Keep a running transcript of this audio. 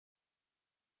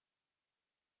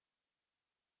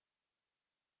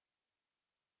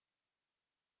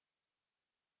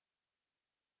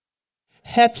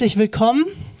Herzlich willkommen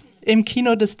im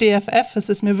Kino des DFF. Es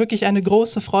ist mir wirklich eine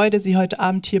große Freude, Sie heute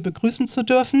Abend hier begrüßen zu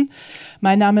dürfen.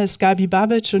 Mein Name ist Gaby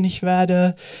Babić und ich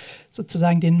werde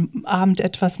sozusagen den Abend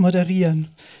etwas moderieren.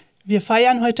 Wir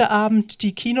feiern heute Abend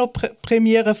die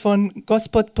Kinopremiere von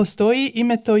GOSPOD POSTOI,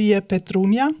 IMETO,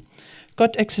 Petrunya.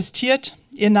 Gott existiert,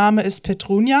 ihr Name ist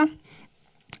Petrunya.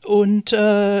 Und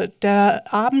der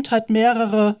Abend hat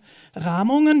mehrere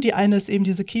Rahmungen. Die eine ist eben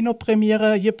diese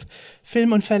Kinopremiere. JIP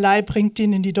Film und Verleih bringt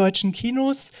ihn in die deutschen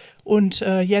Kinos. Und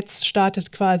jetzt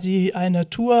startet quasi eine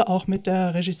Tour, auch mit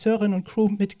der Regisseurin und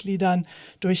Crewmitgliedern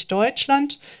durch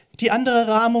Deutschland. Die andere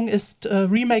Rahmung ist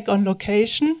Remake on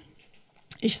Location.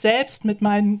 Ich selbst mit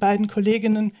meinen beiden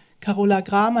Kolleginnen Carola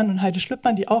Gramann und Heide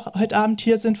Schlüppmann, die auch heute Abend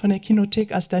hier sind von der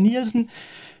Kinothek Asta Nielsen.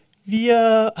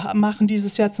 Wir machen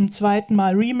dieses Jahr zum zweiten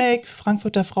Mal Remake,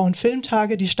 Frankfurter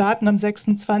Frauenfilmtage. Die starten am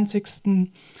 26.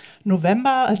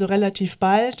 November, also relativ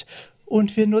bald.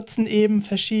 Und wir nutzen eben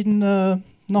verschiedene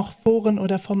noch Foren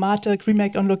oder Formate.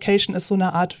 Remake on Location ist so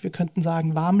eine Art, wir könnten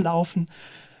sagen, Warmlaufen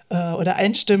oder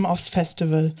Einstimmen aufs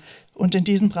Festival. Und in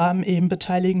diesem Rahmen eben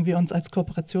beteiligen wir uns als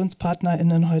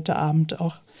KooperationspartnerInnen heute Abend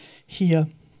auch hier.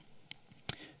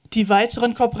 Die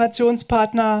weiteren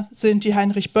Kooperationspartner sind die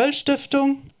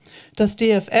Heinrich-Böll-Stiftung, das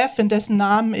DFF, in dessen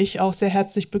Namen ich auch sehr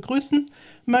herzlich begrüßen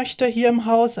möchte, hier im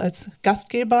Haus als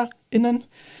GastgeberInnen.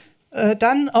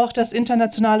 Dann auch das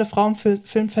Internationale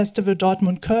Frauenfilmfestival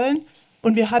Dortmund-Köln.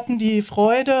 Und wir hatten die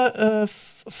Freude,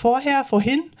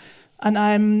 vorhin an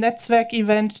einem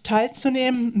Netzwerkevent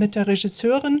teilzunehmen mit der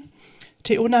Regisseurin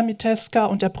Teona Mitevska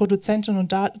und der Produzentin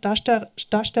und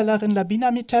Darstellerin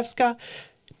Labina Mitevska,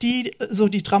 die so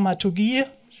die Dramaturgie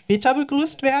später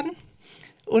begrüßt werden.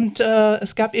 Und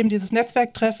es gab eben dieses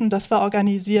Netzwerktreffen, das war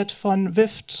organisiert von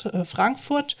WIFT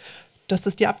Frankfurt. Das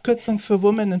ist die Abkürzung für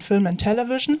Women in Film and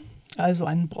Television, also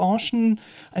eine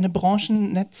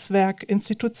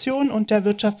Branchennetzwerkinstitution und der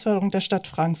Wirtschaftsförderung der Stadt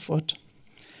Frankfurt.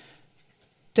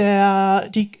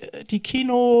 Die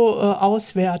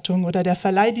Kinoauswertung oder der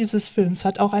Verleih dieses Films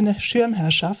hat auch eine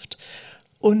Schirmherrschaft.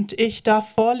 Und ich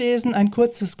darf vorlesen ein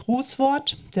kurzes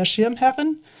Grußwort der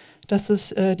Schirmherrin. Das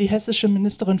ist die hessische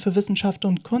Ministerin für Wissenschaft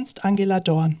und Kunst, Angela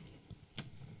Dorn.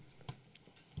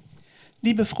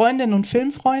 Liebe Freundinnen und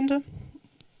Filmfreunde,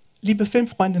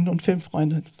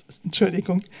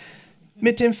 Entschuldigung.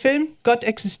 Mit dem Film Gott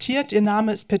existiert, ihr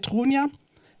Name ist Petrunya,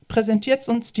 präsentiert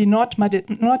uns die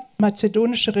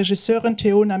nordmazedonische Regisseurin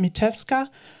Teona Mitevska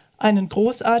einen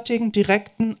großartigen,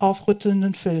 direkten,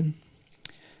 aufrüttelnden Film.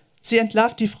 Sie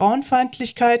entlarvt die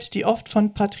Frauenfeindlichkeit, die oft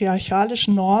von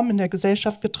patriarchalischen Normen in der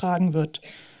Gesellschaft getragen wird.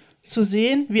 Zu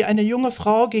sehen, wie eine junge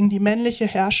Frau gegen die männliche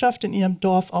Herrschaft in ihrem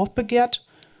Dorf aufbegehrt,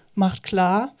 macht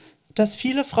klar, dass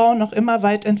viele Frauen noch immer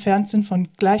weit entfernt sind von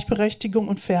Gleichberechtigung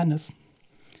und Fairness.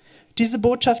 Diese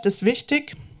Botschaft ist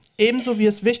wichtig, ebenso wie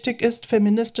es wichtig ist,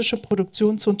 feministische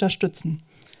Produktion zu unterstützen.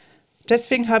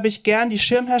 Deswegen habe ich gern die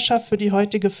Schirmherrschaft für die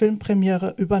heutige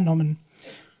Filmpremiere übernommen.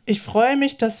 Ich freue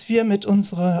mich, dass wir mit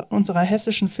unserer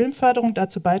hessischen Filmförderung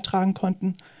dazu beitragen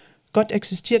konnten, Gott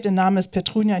existiert, der Name ist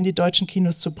Petrunya in die deutschen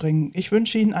Kinos zu bringen. Ich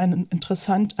wünsche Ihnen eine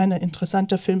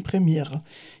interessante Filmpremiere.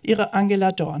 Ihre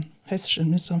Angela Dorn, hessische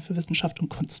Ministerin für Wissenschaft und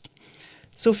Kunst.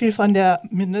 So viel von der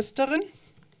Ministerin.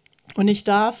 Und ich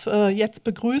darf jetzt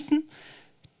begrüßen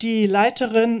die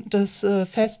Leiterin des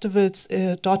Festivals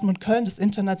Dortmund-Köln, des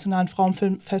Internationalen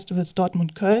Frauenfilmfestivals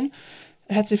Dortmund-Köln.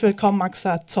 Herzlich willkommen,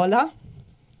 Maxa Zoller.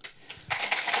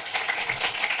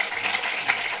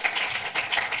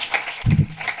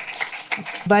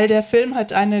 Weil der Film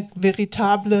hat eine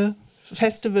veritable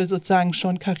Festival sozusagen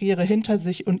schon Karriere hinter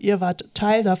sich und ihr wart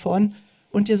Teil davon.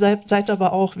 Und ihr seid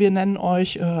aber auch, wir nennen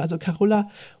euch, also Carola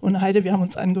und Heide, wir haben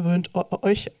uns angewöhnt,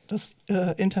 euch das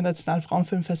Internationale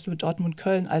Frauenfilmfestival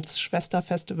Dortmund-Köln als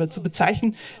Schwesterfestival zu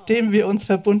bezeichnen, dem wir uns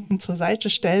verbunden zur Seite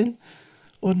stellen.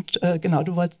 Und genau,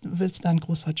 du willst da ein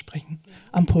Großwort sprechen,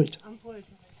 am Pult.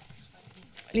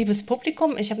 Liebes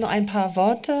Publikum, ich habe noch ein paar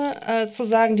Worte zu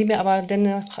sagen, die mir aber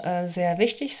dennoch sehr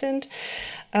wichtig sind.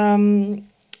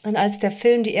 Und als der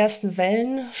Film die ersten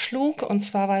Wellen schlug, und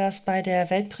zwar war das bei der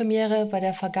Weltpremiere, bei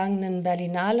der vergangenen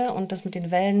Berlinale, und das mit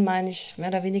den Wellen meine ich mehr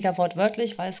oder weniger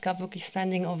wortwörtlich, weil es gab wirklich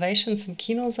Standing Ovations im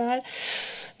Kinosaal.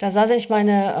 Da sah sich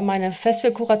meine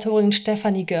Festivalkuratorin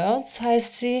Stefanie Görz,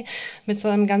 heißt sie, mit so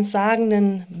einem ganz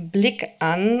sagenden Blick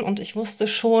an. Und ich wusste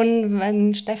schon,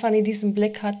 wenn Stefanie diesen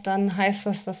Blick hat, dann heißt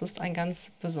das ist ein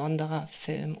ganz besonderer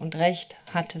Film. Und recht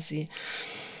hatte sie.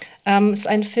 Es ist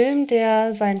ein Film,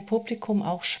 der sein Publikum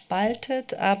auch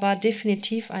spaltet, aber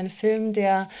definitiv ein Film,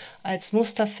 der als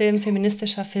Musterfilm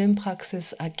feministischer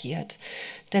Filmpraxis agiert.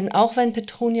 Denn auch wenn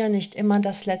Petrunya nicht immer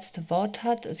das letzte Wort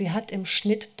hat, sie hat im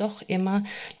Schnitt doch immer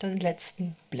den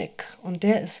letzten Blick. Und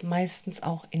der ist meistens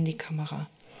auch in die Kamera.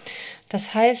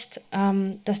 Das heißt,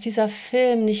 dass dieser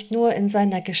Film nicht nur in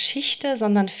seiner Geschichte,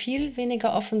 sondern viel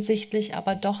weniger offensichtlich,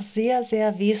 aber doch sehr,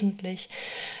 sehr wesentlich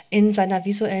in seiner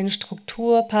visuellen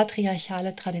Struktur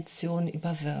patriarchale Traditionen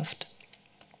überwirft.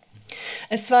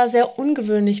 Es war sehr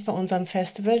ungewöhnlich bei unserem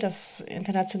Festival, das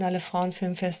Internationale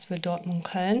Frauenfilmfestival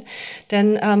Dortmund-Köln,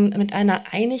 denn mit einer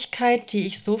Einigkeit, die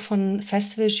ich so von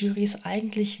Festivaljurys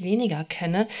eigentlich weniger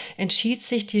kenne, entschied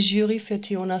sich die Jury für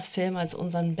Teonas Film als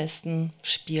unseren besten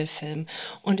Spielfilm.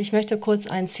 Und ich möchte kurz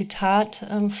ein Zitat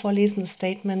vorlesen, das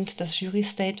Statement, das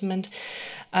Jury-Statement,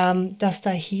 das da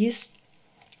hieß: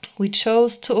 "We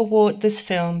chose to award this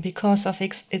film because of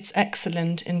its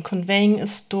excellence in conveying a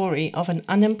story of an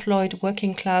unemployed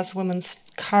working-class woman's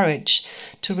courage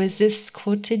to resist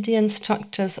quotidian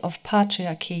structures of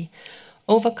patriarchy,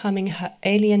 overcoming her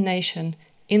alienation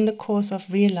in the course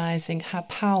of realizing her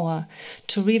power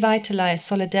to revitalize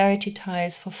solidarity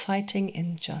ties for fighting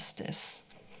injustice."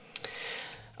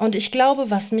 Und ich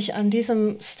glaube, was mich an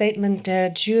diesem Statement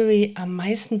der Jury am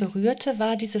meisten berührte,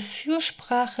 war diese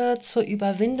Fürsprache zur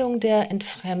Überwindung der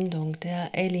Entfremdung,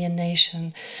 der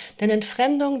Alienation. Denn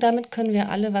Entfremdung, damit können wir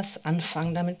alle was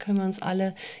anfangen, damit können wir uns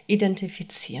alle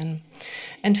identifizieren.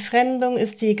 Entfremdung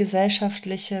ist die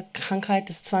gesellschaftliche Krankheit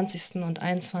des 20. und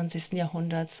 21.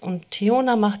 Jahrhunderts. Und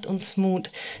Teona macht uns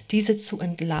Mut, diese zu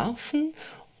entlarven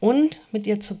und mit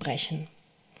ihr zu brechen.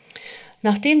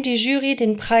 Nachdem die Jury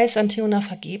den Preis an Teona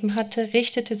vergeben hatte,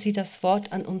 richtete sie das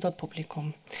Wort an unser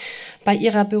Publikum. Bei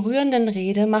ihrer berührenden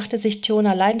Rede machte sich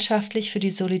Teona leidenschaftlich für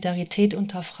die Solidarität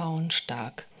unter Frauen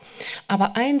stark.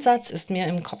 Aber ein Satz ist mir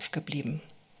im Kopf geblieben.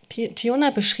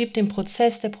 Teona beschrieb den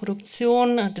Prozess der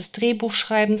Produktion, des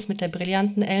Drehbuchschreibens mit der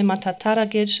brillanten Elma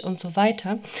Tataragic und so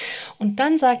weiter. Und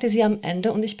dann sagte sie am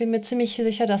Ende, und ich bin mir ziemlich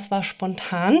sicher, das war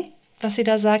spontan, was sie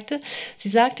da sagte. Sie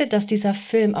sagte, dass dieser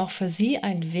Film auch für sie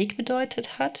einen Weg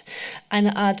bedeutet hat,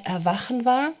 eine Art Erwachen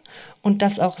war und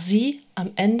dass auch sie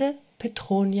am Ende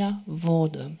Petrunya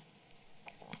wurde.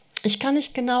 Ich kann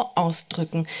nicht genau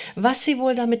ausdrücken, was sie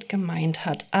wohl damit gemeint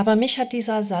hat, aber mich hat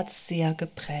dieser Satz sehr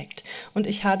geprägt und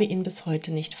ich habe ihn bis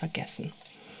heute nicht vergessen.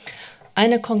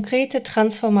 Eine konkrete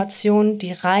Transformation,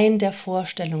 die rein der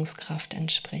Vorstellungskraft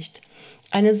entspricht.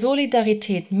 Eine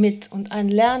Solidarität mit und ein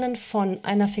Lernen von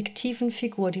einer fiktiven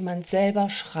Figur, die man selber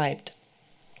schreibt.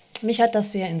 Mich hat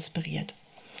das sehr inspiriert.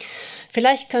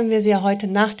 Vielleicht können wir Sie ja heute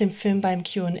nach dem Film beim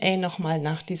Q&A nochmal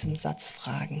nach diesem Satz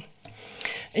fragen.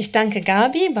 Ich danke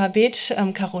Gaby, Babić,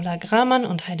 Carola Gramann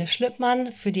und Heide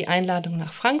Schlüppmann für die Einladung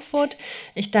nach Frankfurt.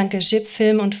 Ich danke GIP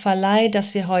Film und Verleih,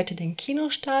 dass wir heute den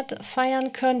Kinostart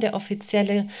feiern können. Der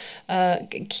offizielle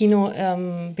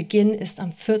Kinobeginn ist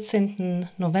am 14.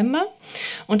 November.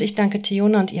 Und ich danke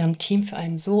Teona und ihrem Team für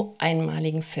einen so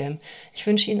einmaligen Film. Ich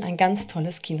wünsche Ihnen ein ganz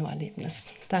tolles Kinoerlebnis.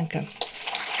 Danke.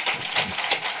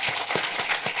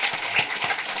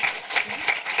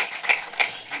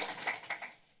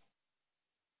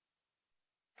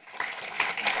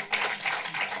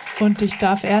 Und ich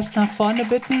darf erst nach vorne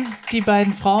bitten, die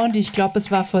beiden Frauen, die ich glaube,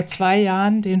 es war vor 2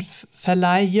 Jahren, den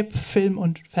Verleih GIP Film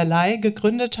und Verleih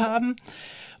gegründet haben.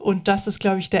 Und das ist,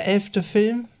 glaube ich, der 11.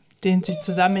 Film, den sie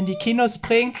zusammen in die Kinos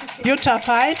bringen. Jutta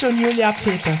Veit und Julia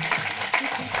Peters.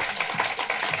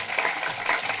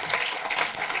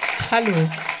 Hallo.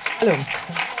 Hallo.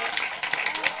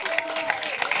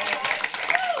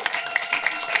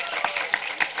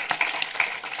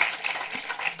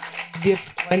 Wir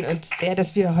freuen uns sehr,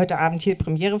 dass wir heute Abend hier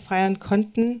Premiere feiern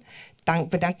konnten.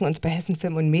 Bedanken uns bei Hessen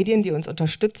Film und Medien, die uns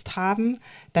unterstützt haben.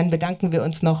 Dann bedanken wir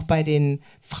uns noch bei den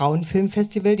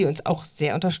Frauenfilmfestival, die uns auch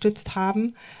sehr unterstützt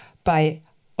haben. Bei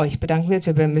euch bedanken wir uns.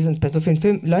 Wir müssen uns bei so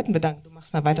vielen Leuten bedanken. Du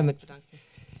machst mal weiter mit bedanken.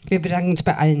 Wir bedanken uns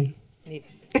bei allen. Nee.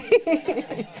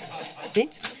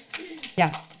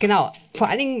 Ja, genau. Vor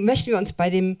allen Dingen möchten wir uns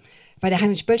bei der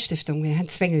Heinrich-Böll-Stiftung, Herrn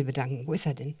Zwengel, bedanken. Wo ist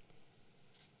er denn?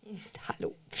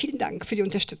 Hallo, vielen Dank für die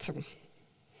Unterstützung.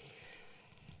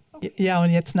 Ja,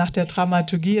 und jetzt nach der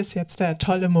Dramaturgie ist jetzt der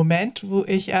tolle Moment, wo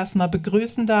ich erstmal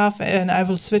begrüßen darf. And I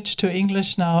will switch to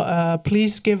English now.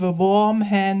 Please give a warm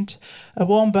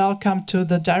welcome to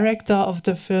the director of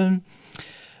the film.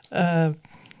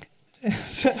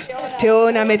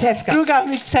 Teona Mitevska. Strugar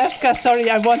Mitevska, sorry,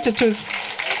 I wanted to...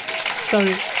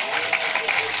 Sorry.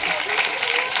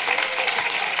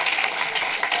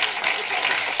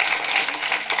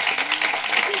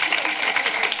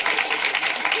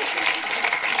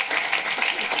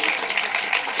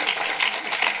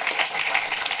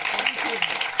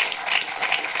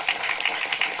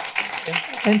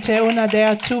 And Teona, there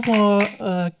are two more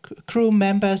crew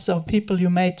members or people you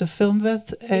made the film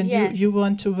with, and Yes. you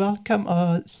want to welcome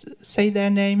or say their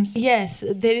names? Yes,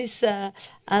 there is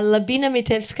Teona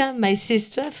Mitevska, my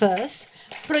sister first,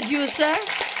 producer,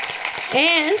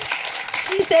 and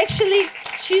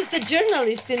she's the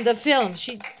journalist in the film.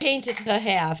 She painted her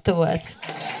hair afterwards.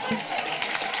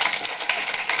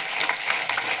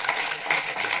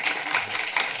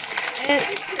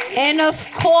 And of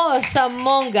course,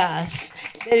 among us,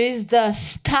 there is the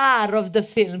star of the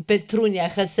film, Petrunya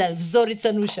herself,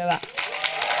 Zorica Nusheva.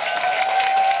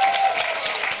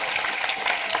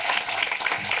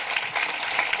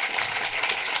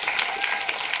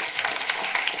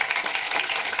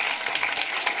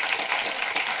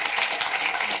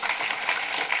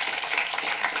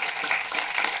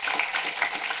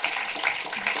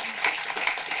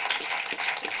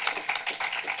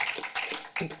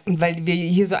 Und weil wir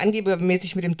hier so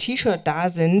angebermäßig mit dem T-Shirt da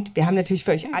sind, wir haben natürlich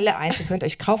für euch alle eins, ihr könnt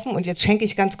euch kaufen und jetzt schenke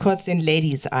ich ganz kurz den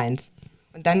Ladies eins.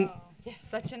 Und dann... Yes,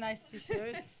 such a nice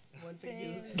T-shirt. One for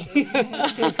you.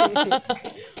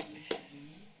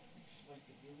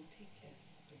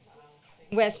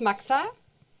 Where's Maxa?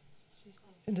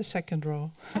 In the second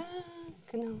row.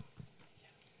 Genau.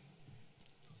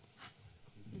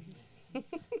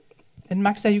 And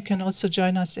Maxa, you can also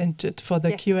join us for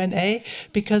the Yes. Q&A,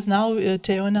 because now,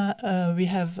 Teona, we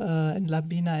have, and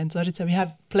Labina and Zorica, we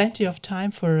have plenty of time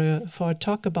for a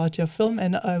talk about your film,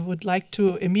 and I would like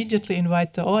to immediately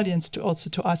invite the audience to also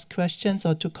to ask questions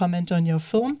or to comment on your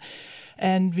film.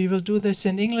 And we will do this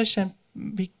in English, and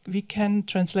we can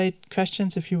translate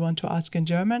questions if you want to ask in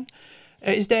German.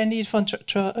 Is there a need for,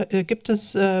 gibt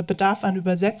es Bedarf an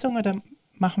Übersetzung, oder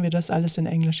machen wir das alles in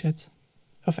Englisch jetzt?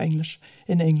 Auf Englisch,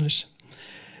 in English.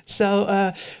 So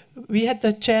we had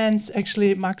the chance,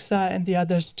 actually, Maxa and the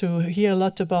others, to hear a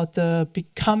lot about the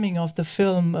becoming of the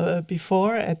film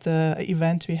before at the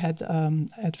event we had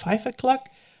at 5 o'clock.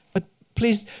 But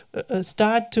please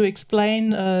start to explain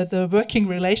the working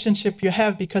relationship you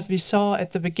have, because we saw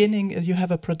at the beginning you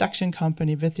have a production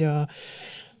company with your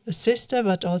sister,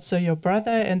 but also your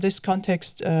brother. In this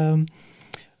context, you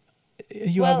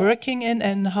are working in,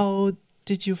 and how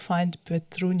did you find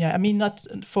Petrunya? I mean, not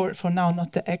for now,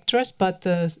 not the actress, but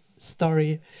the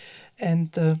story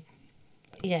and the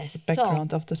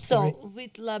background of the story. So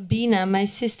with Labina, my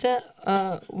sister,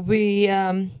 we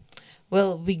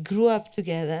grew up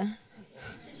together.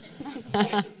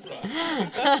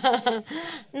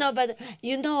 No, but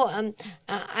you know,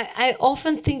 I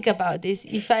often think about this.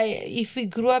 If we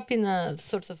grew up in a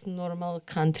sort of normal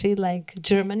country like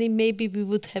Germany, maybe we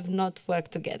would have not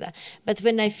worked together. But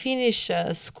when I finished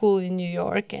school in New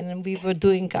York and we were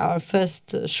doing our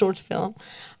first short film,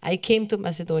 I came to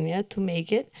Macedonia to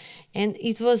make it, and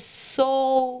it was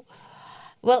so.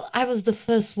 Well, I was the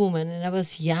first woman, and I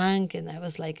was young, and I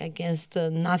was like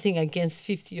nothing against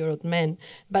 50-year-old men.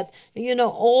 But, you know,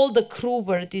 all the crew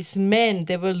were these men.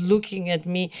 They were looking at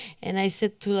me, and I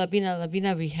said to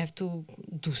Labina, we have to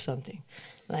do something.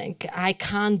 Like, I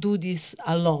can't do this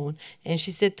alone. And she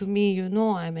said to me, you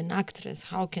know, I'm an actress.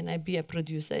 How can I be a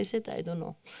producer? I said, I don't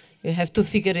know. You have to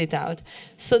figure it out.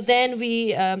 So then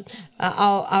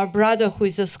our brother, who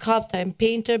is a sculptor and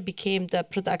painter, became the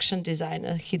production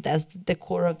designer. He does the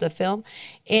decor of the film.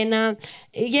 And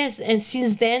yes, and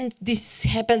since then, this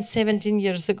happened 17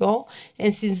 years ago.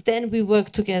 And since then, we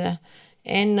work together.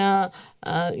 And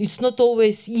it's not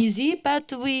always easy,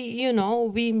 but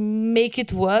we make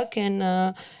it work,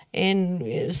 and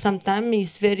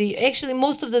sometimes it's actually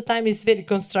most of the time it's very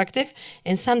constructive,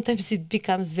 and sometimes it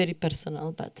becomes very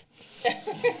personal, but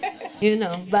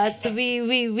but we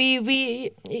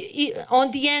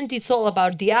on the end, it's all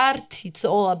about the art, it's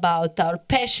all about our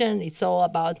passion, it's all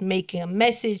about making a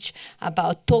message,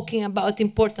 about talking about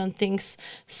important things.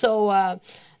 So I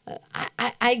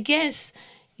guess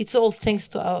it's all thanks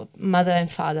to our mother and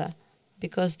father,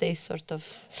 because they sort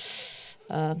of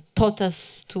taught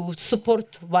us to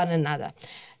support one another.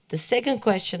 The second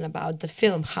question about the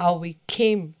film, how we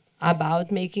came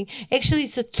about making, actually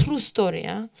it's a true story.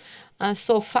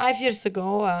 So 5 years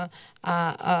ago,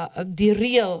 the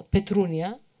real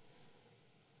Petrunya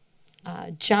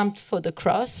jumped for the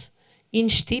cross in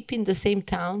Štip, in the same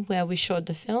town where we shot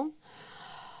the film.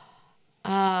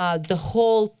 The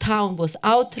whole town was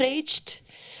outraged.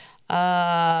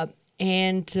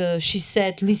 And she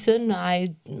said, listen,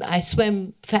 I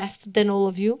swam faster than all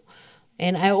of you,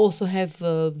 and I also have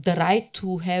the right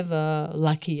to have a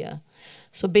lucky year.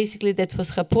 So basically that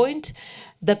was her point.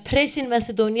 The press in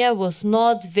Macedonia was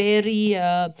not very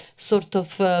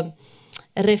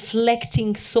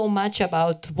reflecting so much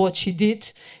about what she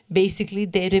did. basically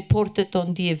they reported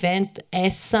on the event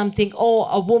as something, oh,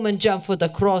 a woman jumped for the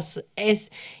cross, as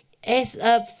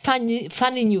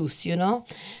funny news, you know.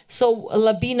 So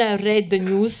Labina read the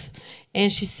news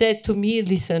and she said to me,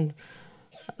 listen,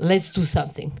 let's do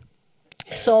something.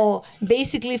 So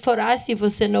basically for us it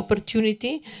was an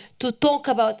opportunity to talk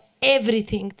about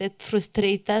everything that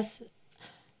frustrates us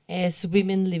as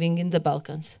women living in the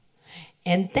Balkans.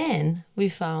 And then we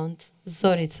found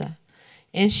Zorica,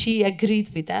 and she agreed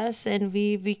with us, and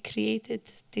we created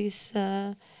this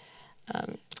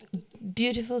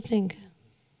beautiful thing.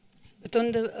 But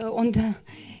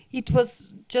it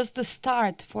was just the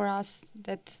start for us.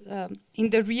 That in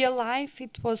the real life,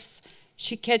 it was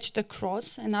she catch the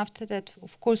cross, and after that,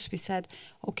 of course, we said,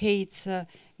 okay, it's a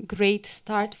great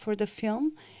start for the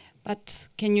film. But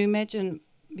can you imagine?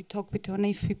 We talked with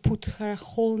Teona, if we put her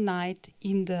whole night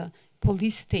in the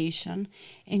police station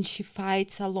and she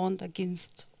fights alone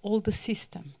against all the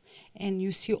system, and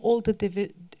you see all the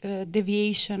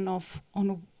deviation of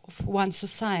one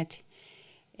society.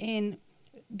 And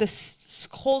the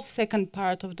whole second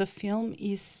part of the film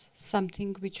is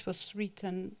something which was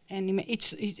written, and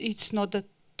it's not a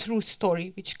true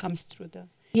story which comes through the...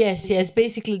 Yes.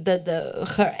 Basically,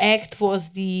 her act was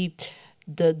the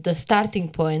starting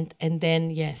point, and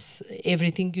then yes,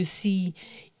 everything you see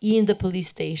in the police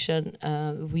station,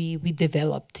 we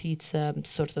developed. It's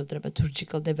sort of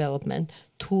dramaturgical development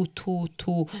to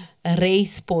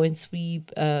raise points we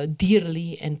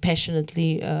dearly and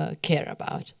passionately care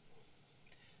about.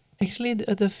 Actually,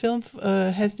 the film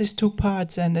has these two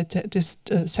parts, and this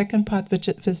second part, which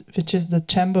is the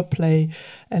chamber play,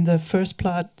 and the first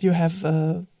part you have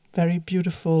very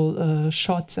beautiful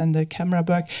shots and the camera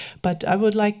work. But I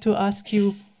would like to ask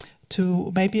you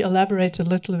to maybe elaborate a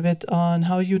little bit on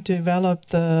how you develop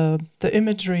the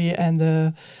imagery and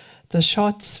the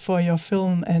shots for your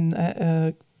film, and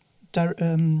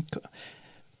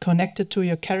connected to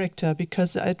your character,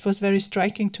 because it was very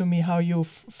striking to me how you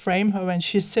frame her when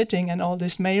she's sitting and all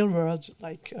this male world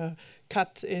like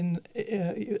cut in.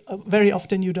 Very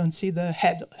often you don't see the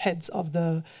heads of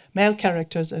the male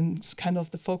characters, and it's kind of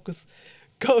the focus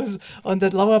goes on the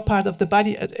lower part of the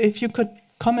body. If you could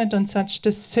comment on such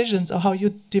decisions, or how you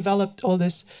developed all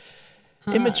this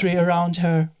imagery around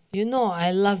her. You know,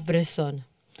 I love Bresson.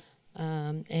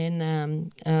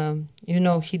 You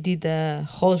know, he did a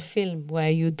whole film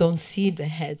where you don't see the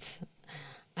heads.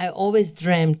 I always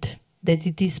dreamt that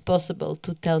it is possible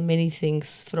to tell many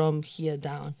things from here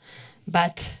down.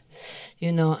 But,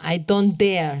 you know, I don't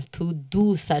dare to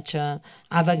do such a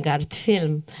avant-garde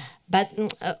film. But,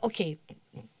 okay,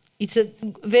 it's a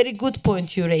very good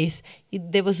point you raise.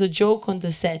 There was a joke on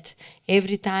the set.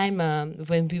 Every time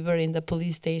when we were in the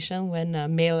police station, when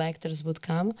male actors would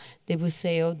come, they would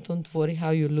say, oh, don't worry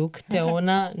how you look.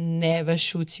 Teona never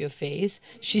shoots your face.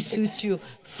 She shoots you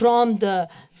from the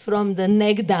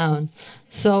neck down.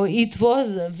 So it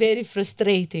was very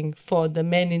frustrating for the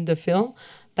men in the film.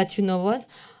 But you know what?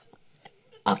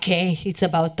 Okay, it's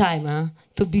about time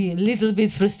to be a little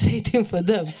bit frustrating for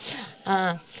them.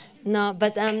 No,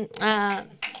 but no.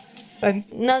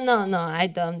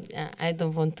 I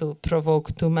don't want to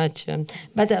provoke too much.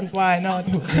 But why not?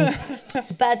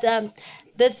 But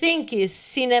the thing is,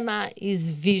 cinema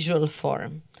is visual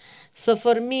form. So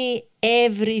for me,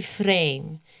 every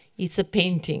frame, it's a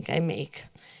painting I make,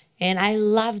 and I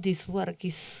love this work.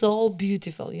 It's so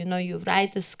beautiful. You know, you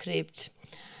write a script,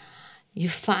 you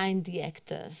find the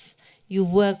actors, you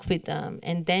work with them,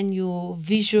 and then you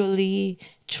visually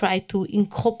try to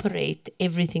incorporate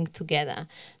everything together.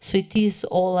 So it is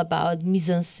all about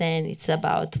mise-en-scène. It's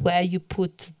about where you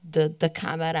put the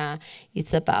camera.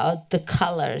 It's about the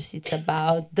colors. It's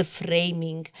about the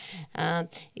framing.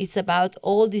 It's about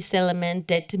all these elements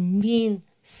that mean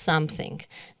something.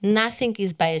 Nothing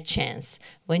is by a chance.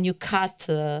 When you cut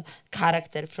a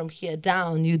character from here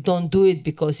down, you don't do it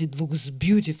because it looks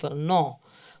beautiful, no.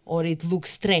 Or it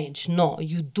looks strange. No,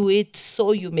 you do it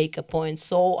so you make a point,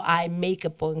 so I make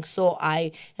a point, so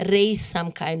I raise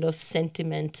some kind of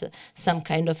sentiment, some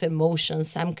kind of emotion,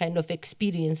 some kind of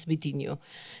experience within you.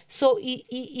 So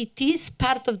it is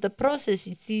part of the process,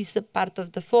 it is a part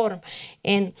of the form.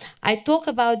 And I talk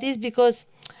about this because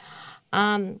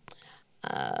I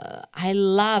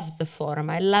love the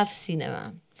form, I love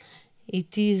cinema.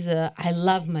 It is, I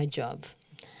love my job.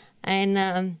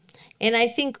 And I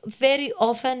think very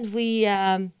often we,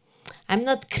 I'm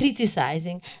not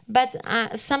criticizing, but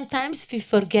sometimes we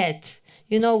forget.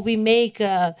 You know, we make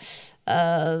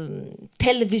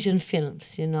television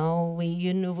films. You know,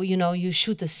 you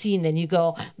shoot a scene and you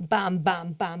go bam,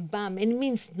 bam, bam, bam. It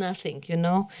means nothing. You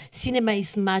know, cinema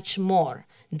is much more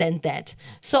than that.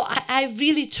 So I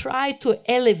really try to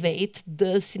elevate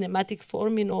the cinematic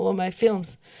form in all of my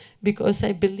films, because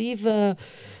I believe there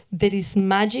is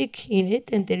magic in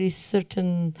it, and there is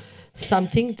certain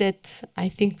something that I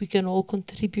think we can all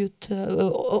contribute,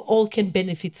 all can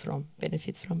benefit from.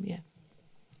 Yeah.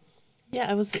 Yeah,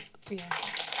 I was. Yeah.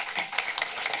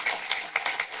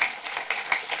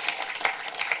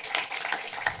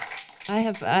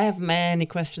 I have many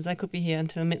questions. I could be here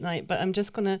until midnight, but I'm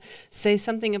just going to say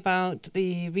something about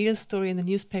the real story in the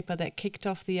newspaper that kicked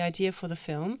off the idea for the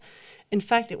film. In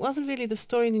fact, it wasn't really the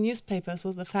story in the newspapers, it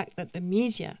was the fact that the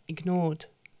media ignored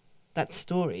that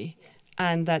story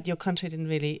and that your country didn't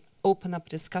really open up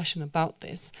discussion about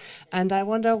this. And I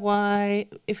wonder why,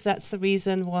 if that's the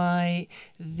reason why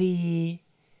the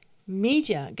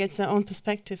media gets their own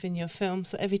perspective in your film.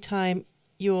 So every time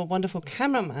your wonderful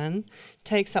cameraman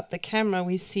takes up the camera,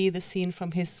 we see the scene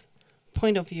from his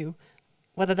point of view.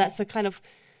 Whether that's a kind of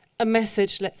a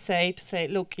message, let's say, to say,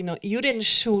 look, you know, you didn't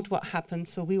shoot what happened,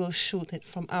 so we will shoot it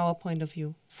from our point of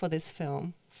view for this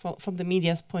film, from the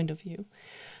media's point of view.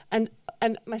 And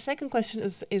my second question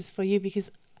is for you,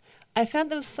 because I felt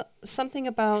there was something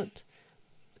about,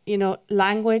 you know,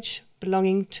 language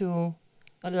belonging to,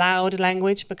 a loud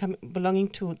language belonging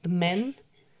to the men.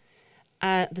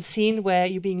 The scene where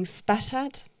you're being spat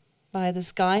at by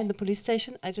this guy in the police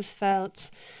station, I just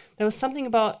felt there was something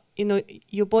about, you know,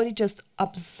 your body just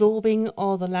absorbing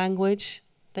all the language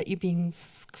that you're being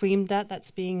screamed at, that's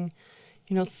being,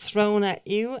 you know, thrown at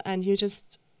you, and you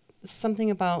just, something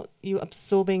about you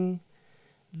absorbing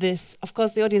this. Of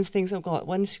course, the audience thinks, oh God,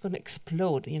 when is she going to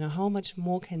explode? You know, how much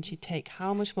more can she take?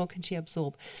 How much more can she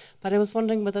absorb? But I was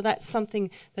wondering whether that's something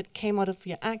that came out of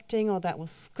your acting, or that was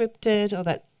scripted, or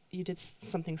that you did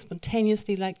something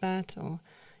spontaneously like that, or,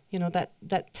 you know,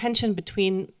 that tension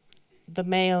between the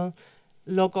male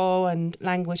logo and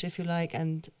language, if you like,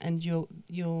 and your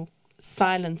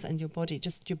silence and your body,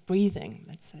 just your breathing,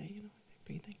 let's say, you know,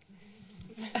 breathing.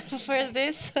 For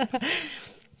this,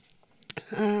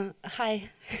 hi.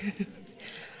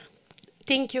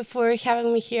 Thank you for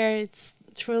having me here. It's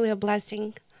truly a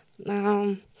blessing.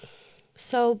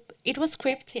 So it was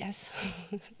script, yes.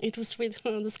 It was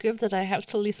written on the script that I have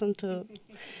to listen to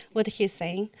what he's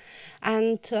saying.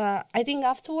 And I think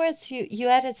afterwards you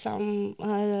added some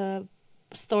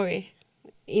story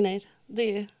in it, do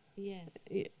you? Yes.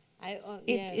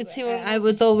 I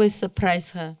would always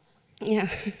surprise her. Yeah.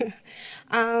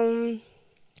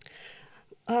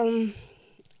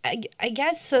 I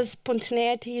guess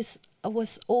spontaneity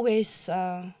was always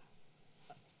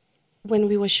when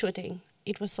we were shooting.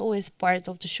 It was always part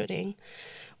of the shooting,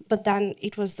 but then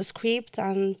it was the script,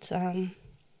 and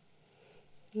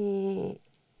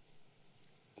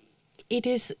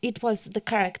it was the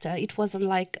character. It wasn't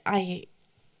like I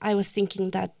was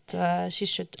thinking that she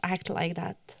should act like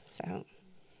that. So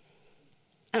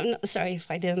I'm not sorry if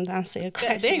I didn't answer your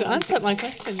question. There you answered my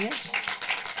question. Yeah.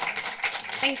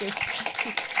 Thank you.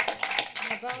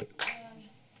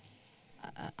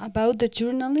 About the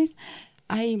journalist,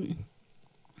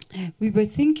 we were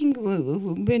thinking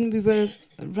when we were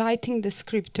writing the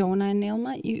script, Teona and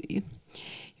Elma, you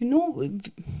know,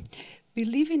 we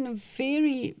live in a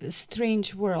very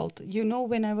strange world. You know,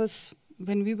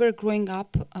 when we were growing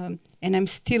up, and I'm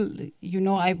still, you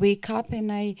know, I wake up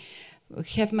and I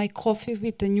have my coffee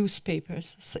with the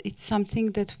newspapers. So it's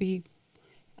something that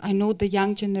I know the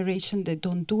young generation, they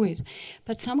don't do it.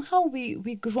 But somehow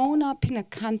we grown up in a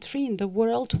country, in the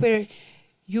world, where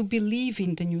you believe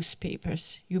in the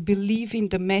newspapers, you believe in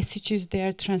the messages they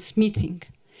are transmitting.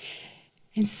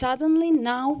 And suddenly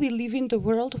now we live in the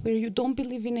world where you don't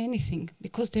believe in anything,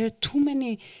 because there are too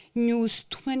many news,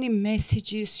 too many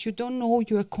messages, you don't know,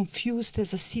 you are confused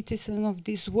as a citizen of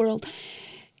this world.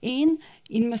 And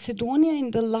in Macedonia, in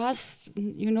the last,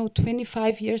 you know,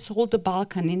 25 years, all the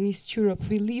Balkan and East Europe,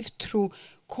 we lived through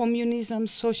communism,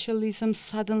 socialism,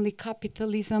 suddenly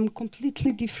capitalism,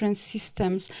 completely different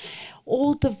systems.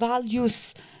 All the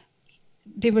values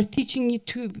they were teaching you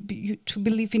to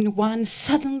believe in one,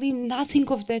 suddenly nothing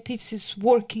of that is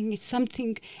working, it's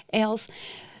something else.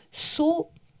 So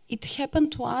it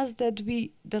happened to us that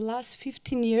the last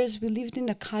 15 years, we lived in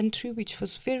a country which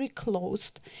was very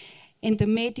closed, and the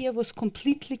media was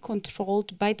completely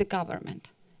controlled by the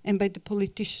government and by the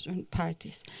politician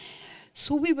parties.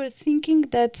 So we were thinking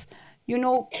that, you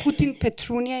know, putting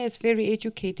Petrunya as very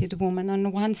educated woman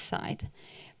on one side,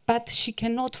 but she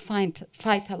cannot fight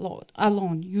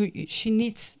alone. She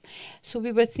needs. So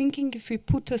we were thinking if we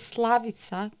put a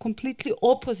Slavica, completely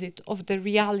opposite of the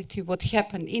reality what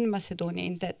happened in Macedonia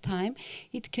in that time,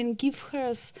 it can give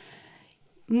her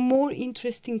more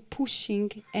interesting pushing,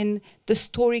 and the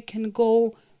story can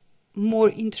go more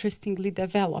interestingly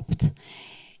developed.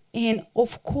 And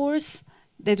of course,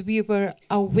 that we were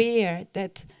aware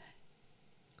that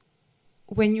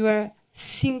when you are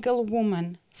single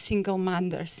woman, single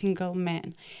mother, single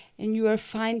man, and you are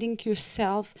finding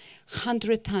yourself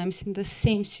 100 times in the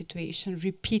same situation,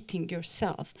 repeating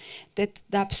yourself, that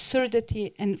the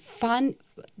absurdity and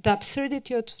the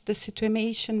absurdity of the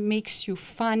situation makes you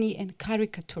funny and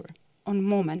caricature on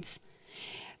moments.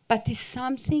 But it's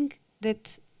something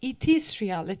that it is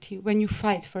reality when you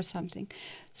fight for something.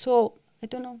 So, I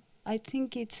don't know, I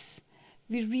think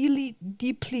we really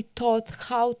deeply thought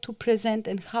how to present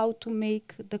and how to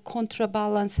make the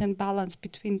contrabalance and balance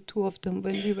between two of them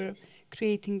when we were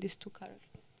creating these two characters.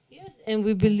 Yes, and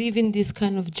we believe in this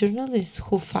kind of journalist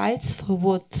who fights for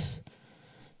what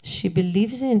she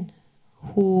believes in,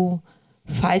 who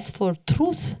fights for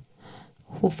truth,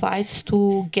 who fights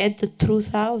to get the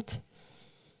truth out.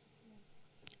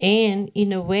 And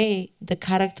in a way, the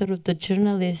character of the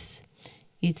journalist,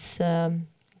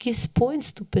 gives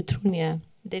points to Petrunya.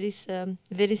 There is a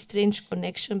very strange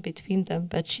connection between them,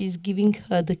 but she's giving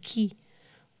her the key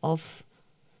of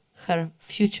her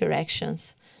future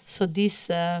actions. So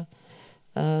this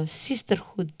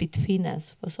sisterhood between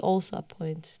us was also a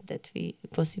point that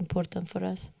it was important for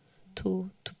us to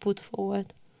put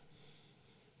forward.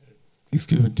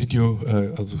 Excuse me, did you,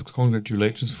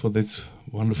 congratulations for this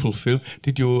wonderful film.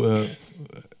 Did you,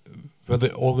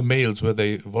 all the males, were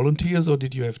they volunteers, or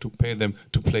did you have to pay them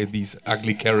to play these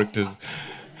ugly characters?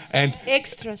 And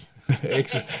extras.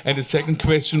 Extra. And the second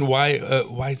question,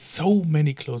 why so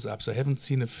many close-ups? I haven't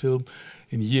seen a film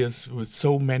in years with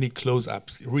so many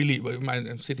close-ups. Really,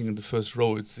 I'm sitting in the first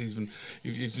row. It's even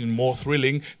more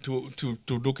thrilling to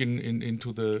look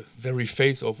into the very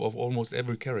face of almost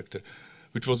every character,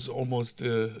 which was almost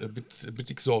a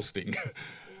bit exhausting.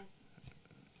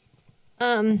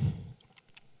 Well,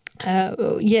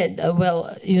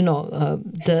 you know,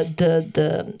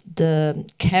 the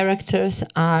characters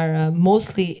are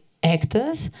mostly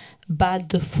actors, but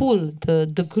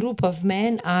the group of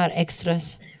men are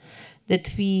extras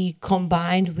that we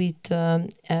combined with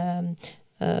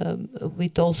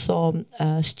also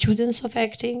students of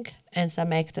acting and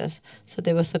some actors. So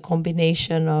there was a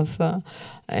combination of,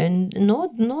 and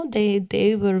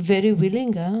they were very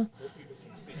willing.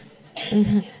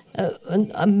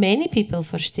 Many people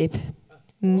for Stip.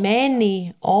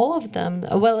 Many, all of them.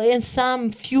 Well, and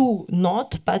some few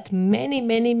not, but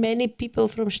many people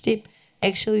from Stip.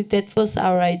 Actually, that was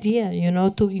our idea, you know,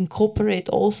 to incorporate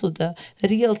also the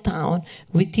real town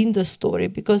within the story.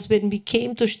 Because when we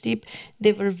came to Stip,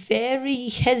 they were very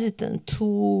hesitant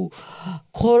to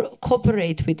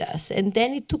cooperate with us. And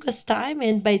then it took us time,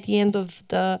 and by the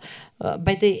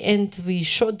end we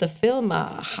shot the film,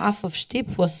 half of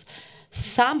Stip was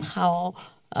somehow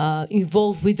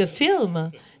involved with the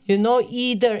film, you know,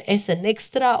 either as an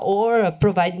extra or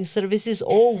providing services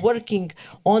or working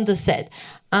on the set.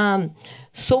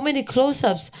 So many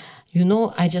close-ups, you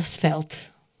know, I just felt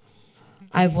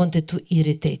I wanted to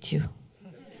irritate you.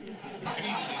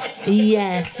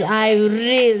 Yes, I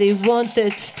really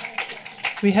wanted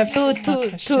we have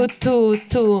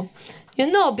to you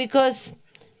know, because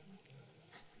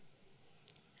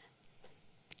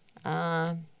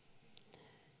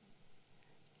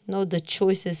no, the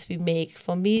choices we make,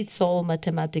 for me, it's all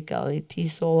mathematical. It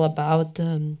is all about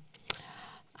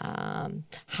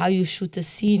how you shoot a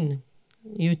scene.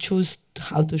 You choose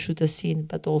how to shoot a scene,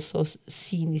 but also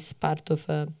scene is part of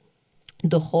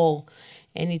the whole.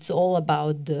 And it's all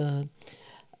about the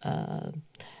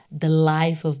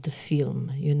life of the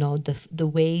film, you know, the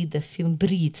way the film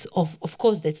breathes. Of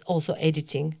course, that's also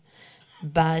editing.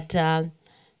 But,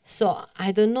 so,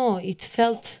 I don't know, it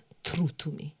felt true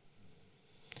to me.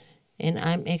 And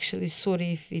I'm actually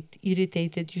sorry if it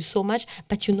irritated you so much.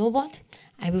 But you know what?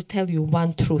 I will tell you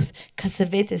one truth.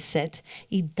 Cassavetes said,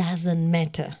 it doesn't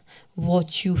matter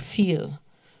what you feel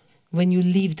when you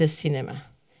leave the cinema.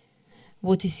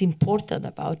 What is important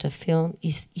about a film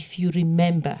is if you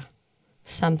remember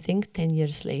something 10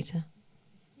 years later.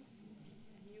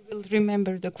 You will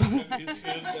remember the clothes.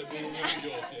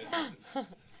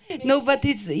 No, but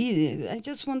I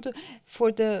just want to,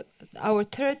 for our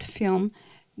third film,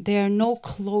 there are no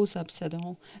close-ups at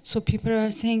all. So people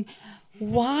are saying,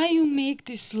 why you make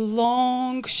these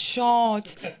long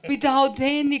shots without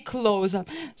any close-up?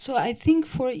 So I think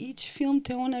for each film,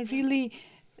 Teona really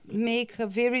make a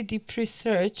very deep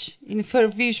research in her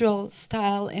visual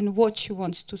style and what she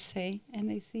wants to say.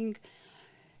 And I think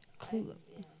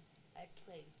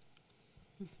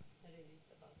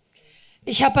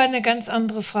Ich habe eine ganz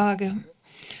andere Frage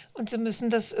und Sie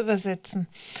müssen das übersetzen.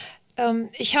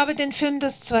 Ich habe den Film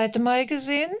das zweite Mal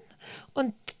gesehen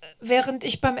und während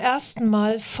ich beim ersten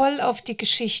Mal voll auf die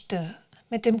Geschichte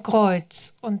mit dem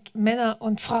Kreuz und Männer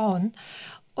und Frauen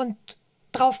und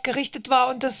drauf gerichtet war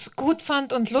und das gut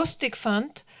fand und lustig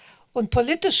fand und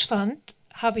politisch fand,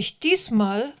 habe ich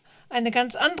diesmal eine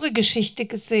ganz andere Geschichte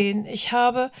gesehen. Ich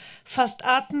habe fast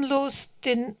atemlos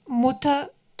den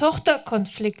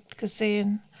Mutter-Tochter-Konflikt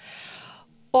gesehen.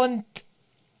 Und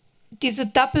diese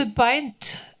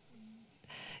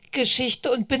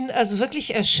Double-Bind-Geschichte und bin also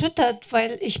wirklich erschüttert,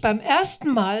 weil ich beim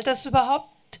ersten Mal das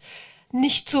überhaupt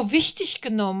nicht so wichtig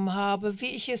genommen habe, wie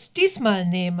ich es diesmal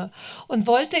nehme. Und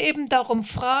wollte eben darum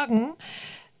fragen,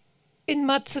 in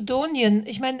Mazedonien,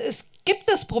 ich meine, es gibt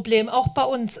das Problem auch bei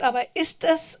uns, aber ist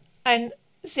es ein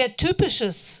sehr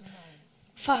typisches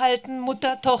Verhalten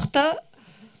Mutter-Tochter?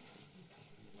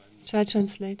 Shall I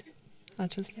translate? I'll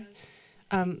translate.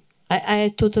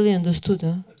 I totally understood.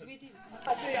 Huh?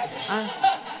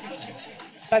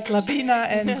 But Labina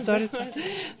and Zorica.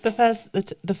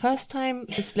 The first time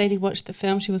this lady watched the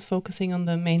film, she was focusing on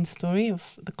the main story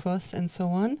of the cross and so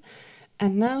on.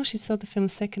 And now she saw the film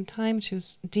second time. She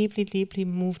was deeply, deeply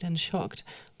moved and shocked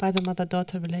by the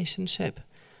mother-daughter relationship.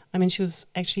 I mean, she was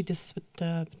actually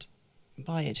disturbed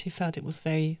by it. She felt it was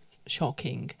very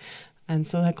shocking. And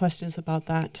so her question is about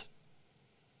that,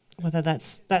 whether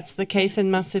that's the case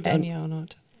in Macedonia or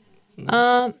not.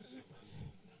 No.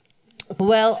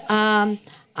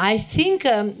 I think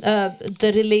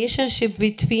the relationship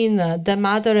between the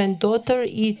mother and daughter,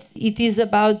 it is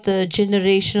about the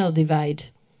generational divide.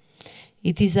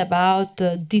 It is about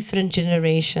different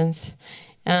generations.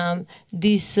 The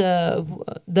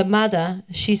mother,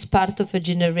 she's part of a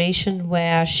generation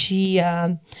where she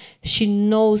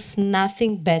knows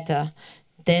nothing better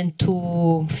than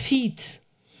to feed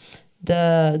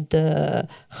her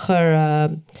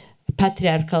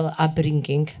patriarchal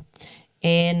upbringing.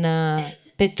 And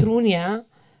Petrunya,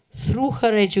 through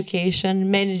her education,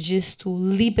 manages to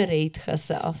liberate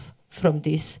herself from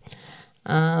this.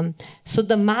 So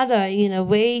the mother, in a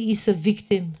way, is a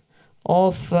victim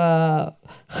of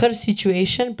her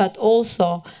situation, but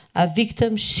also a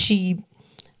victim she,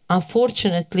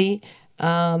 unfortunately,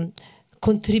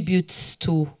 contributes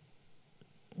to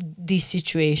this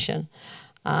situation.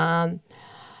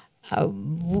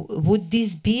 Would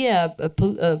this be a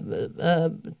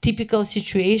typical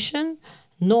situation?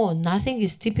 No, nothing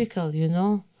is typical, you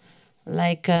know.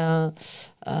 Like,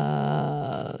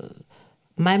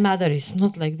 my mother is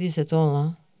not like this at all.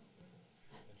 Huh?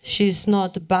 She's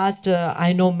not, but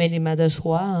I know many mothers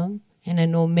who are, and I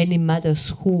know many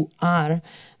mothers who are,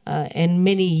 and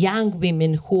many young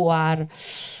women who are,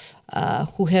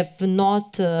 who have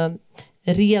not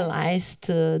realized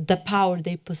the power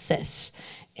they possess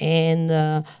and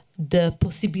the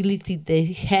possibility they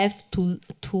have to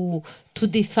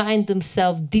define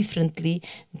themselves differently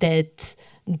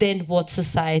than what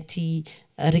society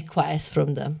requires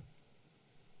from them.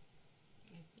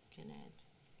 Can I add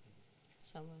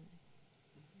someone?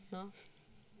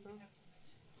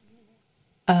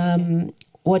 No?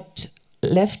 What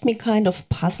left me kind of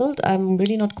puzzled, I'm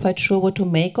really not quite sure what to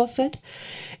make of it,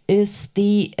 is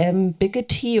the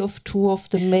ambiguity of two of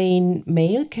the main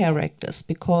male characters,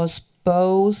 because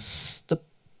both the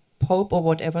Pope, or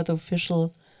whatever the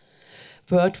official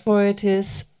word for it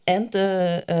is, and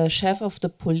the chef of the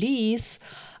police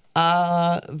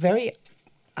are very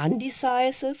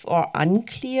undecisive or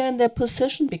unclear in their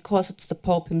position, because it's the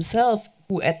Pope himself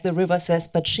who at the river says,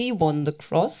 but she won the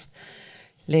cross.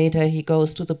 Later he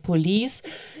goes to the police.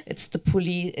 It's the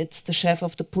chef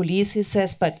of the police. He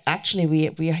says, but actually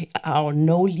we are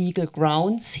no legal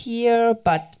grounds here.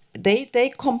 But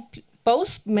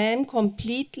both men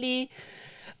completely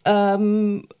are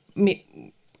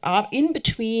in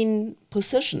between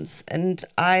positions. And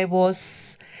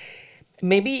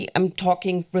maybe I'm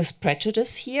talking with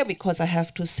prejudice here, because I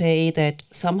have to say that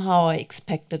somehow I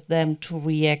expected them to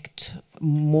react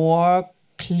more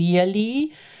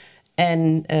clearly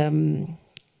and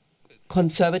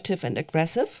conservative and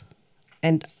aggressive.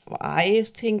 And I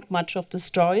think much of the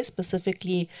story,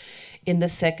 specifically in the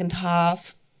second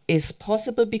half, is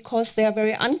possible because they are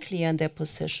very unclear in their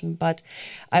position. But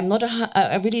I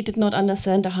really did not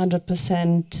understand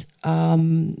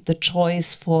 100% the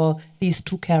choice for these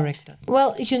two characters.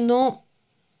 Well, you know,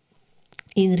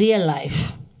 in real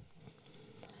life,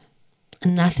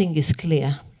 nothing is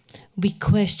clear. We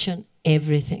question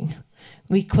everything.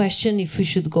 We question if we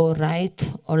should go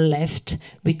right or left.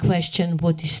 We question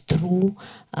what is true,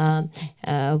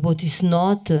 what is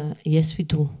not. Yes, we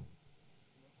do.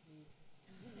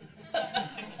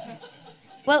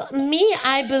 Well, me,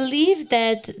 I believe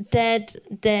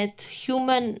that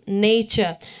human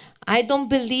nature, I don't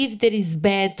believe there is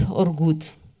bad or good.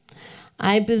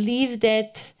 I believe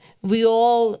that we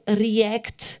all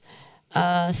react.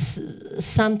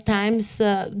 Sometimes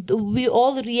we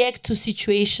all react to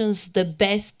situations the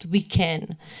best we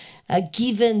can,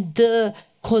 given the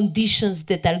conditions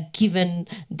that are given,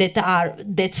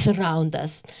 that surround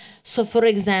us. So, for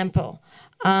example,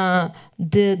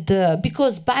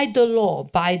 because by the law,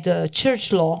 by the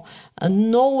church law,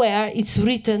 nowhere it's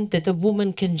written that a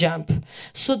woman can jump.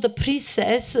 So the priest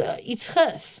says it's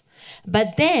hers.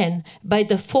 But then, by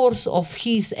the force of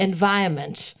his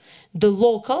environment, the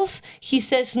locals, he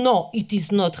says, no, it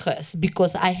is not hers,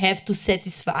 because I have to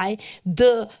satisfy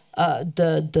the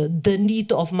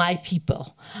need of my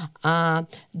people.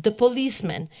 The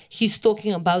policeman, he's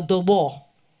talking about the law.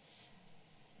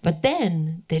 But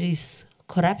then there is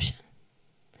corruption.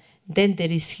 Then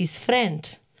there is his friend,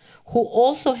 who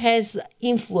also has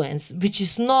influence, which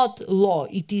is not law.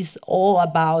 It is all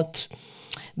about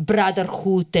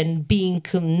brotherhood and being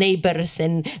neighbors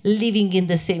and living in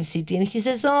the same city. And he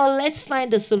says, oh, let's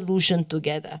find a solution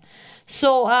together.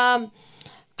 So I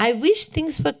wish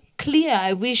things were clear.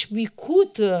 I wish we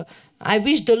could, I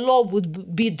wish the law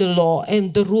would be the law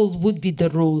and the rule would be the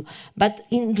rule. But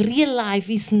in real life,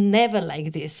 it's never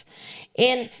like this.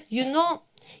 And you know,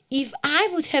 if I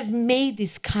would have made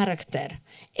this character,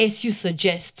 as you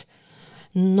suggest,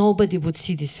 nobody would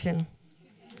see this film.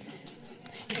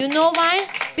 You know why?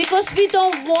 Because we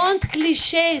don't want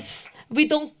cliches. We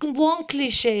don't want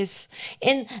cliches.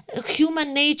 And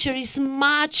human nature is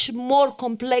much more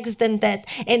complex than that.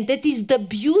 And that is the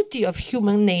beauty of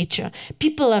human nature.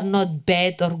 People are not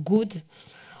bad or good.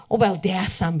 Oh, well, there are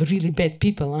some really bad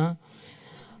people, huh?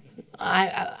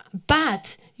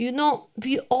 But, you know,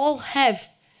 we all have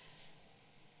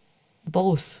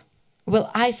both.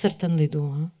 Well, I certainly do,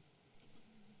 huh?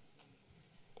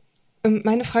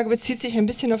 Meine Frage bezieht sich ein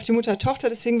bisschen auf die Mutter-Tochter,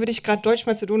 deswegen würde ich gerade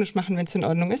Deutsch-Mazedonisch machen, wenn es in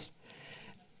Ordnung ist.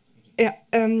 Ja,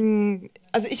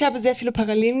 also ich habe sehr viele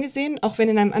Parallelen gesehen, auch wenn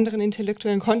in einem anderen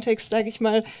intellektuellen Kontext, sage ich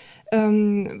mal,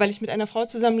 weil ich mit einer Frau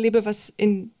zusammenlebe, was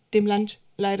in dem Land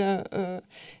leider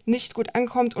nicht gut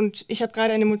ankommt. Und ich habe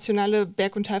gerade eine emotionale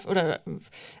Berg- und Tal- oder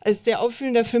als sehr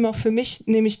auffühlender Film auch für mich,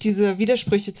 nämlich diese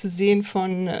Widersprüche zu sehen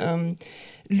von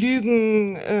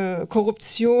Lügen,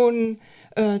 Korruption,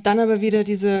 dann aber wieder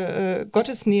diese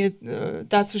Gottesnähe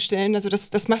darzustellen. Also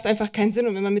das macht einfach keinen Sinn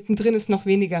und wenn man mittendrin ist, noch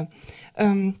weniger.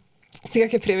 Сега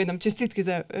ќе преведам. Честитки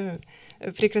за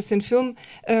прекрасен филм.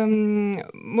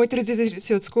 Моите родители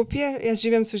се од Скопје, јас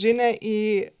живеам со жена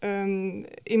и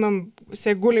имам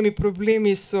се големи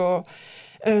проблеми со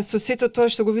сето тоа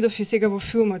што го видов и сега во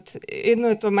филмот. Едно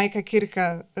е тоа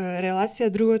мајка-кирка релација,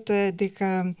 другото е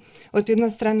дека од една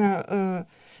страна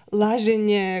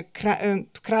лажење,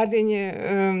 крадење,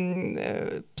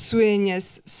 псуење,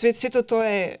 сето тоа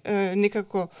е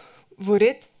некако во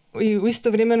ред и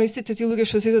истовремено истите ти луѓе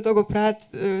што сето тоа го прават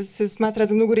се сматраат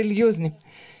за многу религиозни.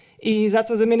 И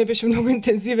затоа за мене беше многу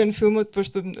интензивен филмот,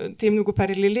 пошто тие многу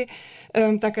паралели,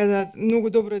 така да многу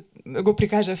добро го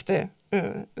прикажавте,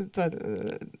 тоа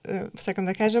сакам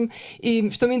да кажам.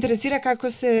 И што ме интересира како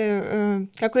е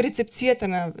рецепцијата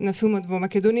на филмот во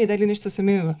Македонија, дали нешто се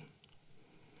менува?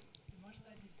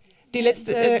 Die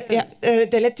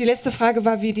letzte Frage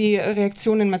war, wie die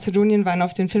Reaktionen in Mazedonien waren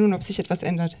auf den Film und ob sich etwas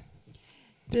ändert.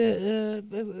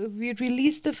 We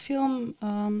released the film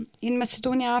in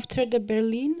Macedonia after the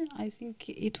Berlin. I think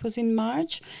it was in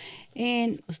March,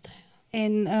 and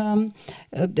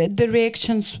the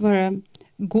reactions were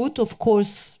good. Of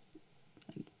course,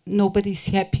 nobody's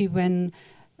happy when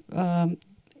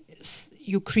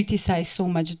you criticize so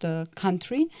much the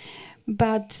country,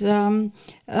 but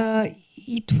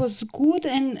it was good,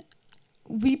 and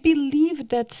we believe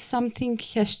that something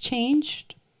has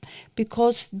changed.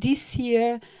 Because this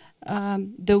year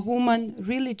the woman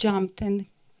really jumped and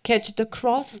catch the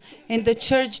cross, and the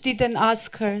church didn't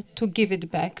ask her to give it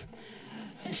back.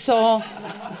 So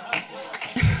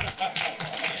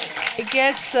I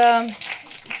guess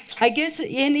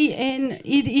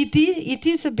it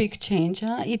is a big change.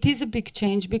 Huh? It is a big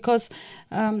change because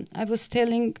I was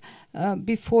telling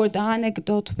before the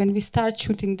anecdote, when we start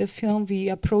shooting the film, we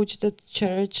approached the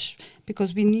church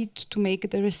because we need to make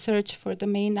the research for the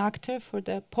main actor, for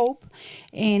the Pope.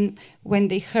 And when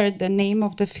they heard the name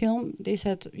of the film, they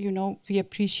said, you know, we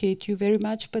appreciate you very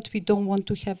much, but we don't want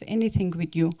to have anything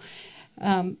with you.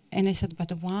 And I said,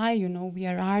 but why? You know, we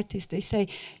are artists. They say,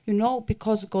 you know,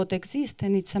 because God exists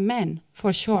and it's a man,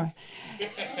 for sure.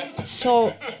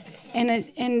 So,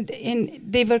 and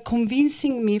they were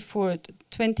convincing me for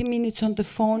 20 minutes on the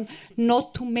phone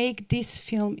not to make this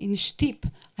film in Stip.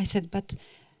 I said, but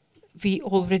we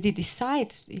already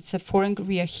decide it's a foreign,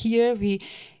 we are here. He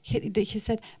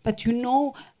said, but you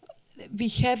know, we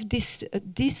have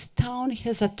this town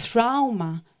has a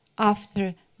trauma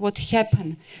after what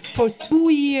happened. For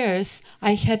 2 years,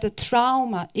 I had a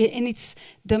trauma, and it's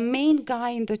the main guy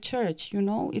in the church, you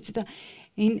know.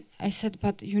 I said,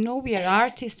 but you know, we are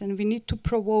artists and we need to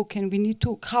provoke, and we need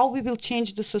to, how we will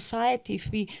change the society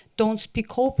if we don't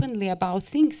speak openly about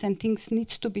things, and things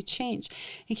needs to be changed.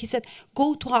 And he said,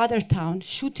 go to other town,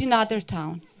 shoot in other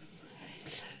town.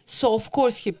 So of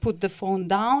course he put the phone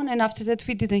down, and after that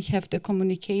we didn't have the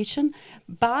communication,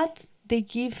 but they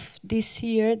give this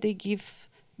year, they give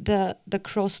the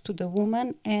cross to the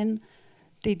woman, and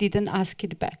they didn't ask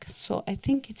it back. So I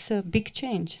think it's a big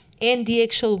change. And the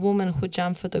actual woman who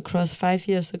jumped for the cross 5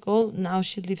 years ago, now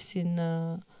she lives in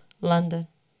London.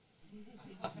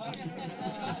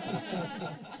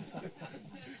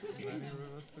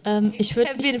 It would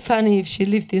have been funny if she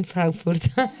lived in Frankfurt.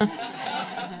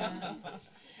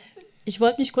 Ich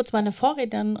wollte mich kurz meiner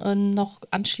Vorrednerin noch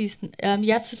anschließen.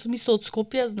 Ja su mi se od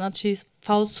Skopje, znači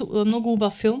mnogo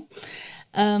über Film.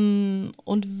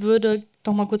 Und würde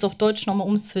noch mal kurz auf Deutsch noch mal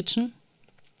umswitchen.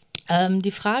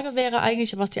 Die Frage wäre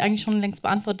eigentlich, was Sie eigentlich schon längst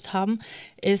beantwortet haben,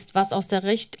 ist, was aus der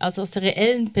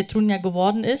reellen Petrunya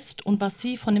geworden ist und was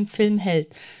sie von dem film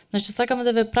hält. Значи, сакам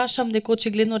да ве прашам дека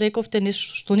очигледно рековте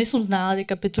нешто што не сум знаела,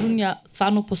 дека Petrunya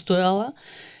стварно постоела.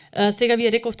 Сега вие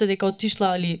рековте дека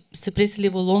отишла или се пресели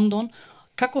во Лондон.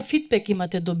 Како фидбек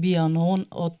имате добијано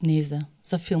од незе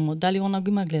за филмот? Дали она го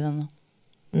има гледано?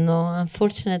 No,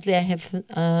 unfortunately, I have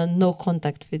no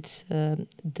contact with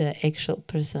the actual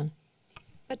person.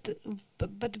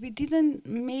 But we didn't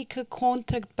make a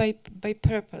contact by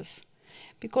purpose,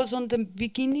 because on the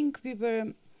beginning we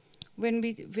were, when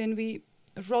we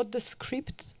wrote the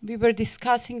script, we were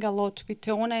discussing a lot with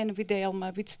Teona and with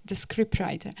Elma, with the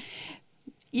scriptwriter.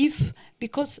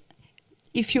 Because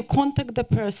if you contact the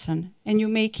person and you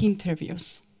make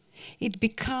interviews, it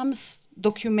becomes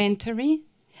documentary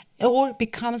or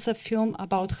becomes a film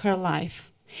about her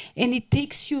life. And it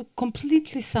takes you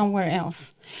completely somewhere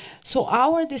else. So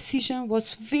our decision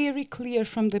was very clear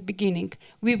from the beginning.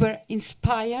 We were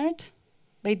inspired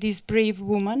by this brave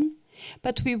woman,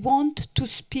 but we want to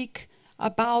speak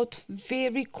about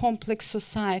very complex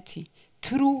society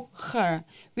through her.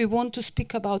 We want to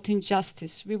speak about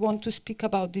injustice. We want to speak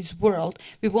about this world.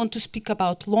 We want to speak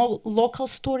about local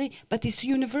story, but it's a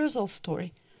universal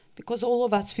story, because all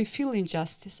of us, we feel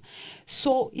injustice.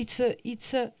 So it's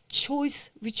a choice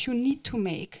which you need to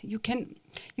make. You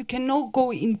cannot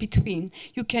go in between.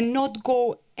 You cannot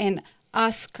go and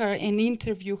ask her and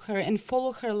interview her and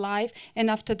follow her life, and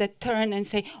after that turn and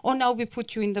say, oh, now we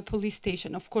put you in the police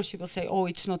station. Of course she will say, oh,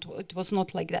 it was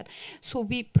not like that. So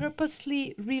we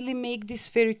purposely really make this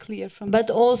very clear from. But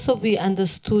also we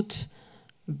understood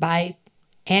by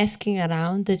asking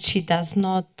around that she does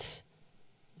not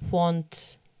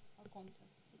want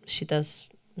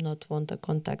a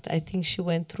contact. I think she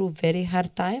went through a very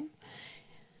hard time,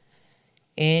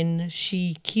 and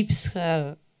she keeps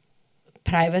her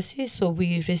privacy, so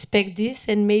we respect this,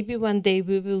 and maybe one day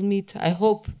we will meet. I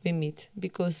hope we meet,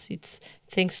 because it's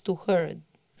thanks to her.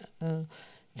 A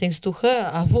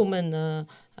woman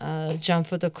jumped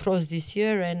for the cross this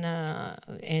year,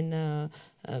 and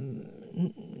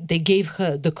they gave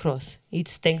her the cross.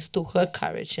 It's thanks to her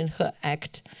courage and her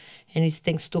act. And it's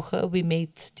thanks to her we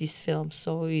made this film.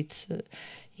 So it's,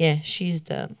 she's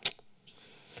the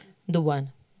one.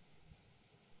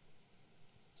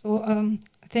 So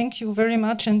thank you very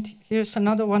much. And here's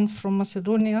another one from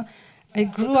Macedonia. I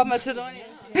grew up Macedonia.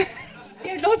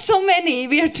 We are not so many.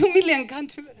 We are 2 million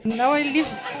countries. Now I live.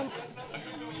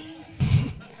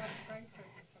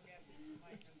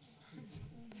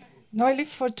 Now I live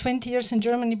for 20 years in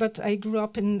Germany, but I grew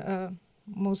up in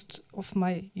most of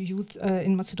my youth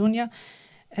in Macedonia.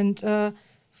 And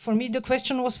for me, the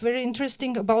question was very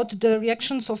interesting about the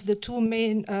reactions of the two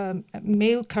main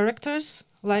male characters,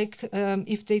 like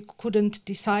if they couldn't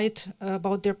decide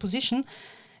about their position.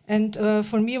 And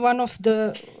for me, one of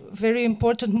the very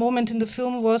important moments in the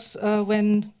film was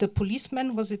when the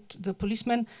policeman,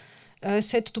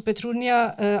 said to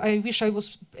Petrunya, I wish I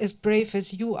was as brave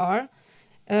as you are,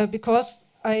 because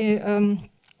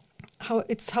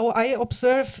how I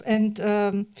observe and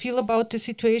feel about the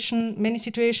situation, many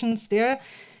situations there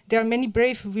are many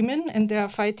brave women and they are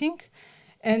fighting.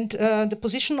 And the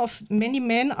position of many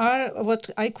men are, what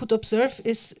I could observe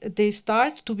is they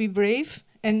start to be brave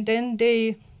and then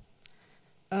they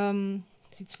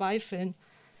sie zweifeln.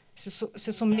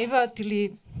 Sie som never till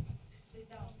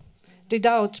they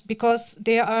doubt because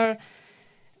they are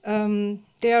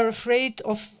afraid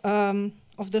of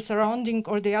the surrounding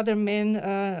or the other men,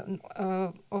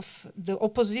 of the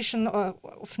opposition,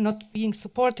 of not being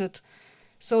supported.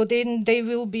 So then they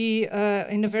will be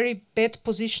in a very bad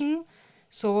position.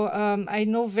 So I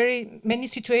know very many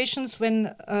situations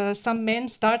when some men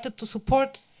started to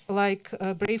support like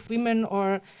brave women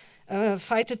or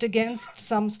fight it against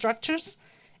some structures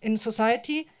in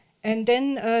society, and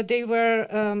then they were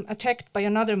attacked by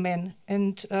another man.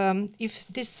 And if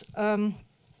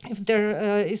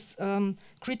there is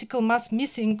critical mass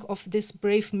missing of this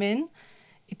brave men,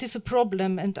 it is a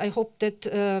problem. And I hope that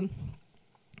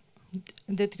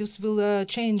that this will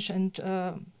change. And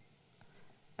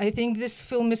I think this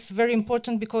film is very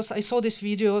important because I saw this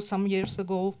video some years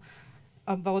ago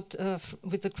about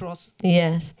with the cross.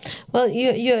 Yes. Well,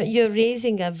 you're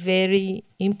raising a very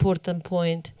important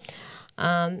point.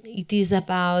 It is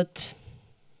about,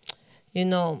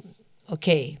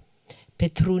 okay,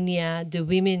 Petrunya, the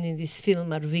women in this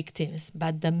film are victims,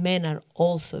 but the men are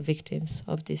also victims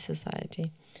of this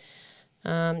society.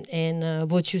 And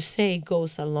what you say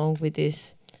goes along with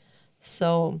this.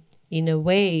 So, in a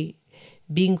way,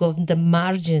 being on the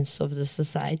margins of the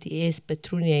society, as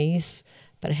Petrunya is,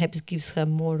 perhaps gives her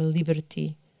more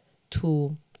liberty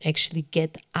to actually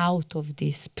get out of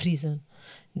this prison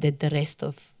that the rest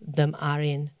of them are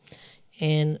in.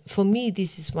 And for me,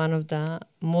 this is one of the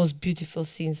most beautiful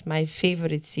scenes. My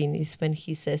favorite scene is when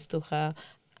he says to her,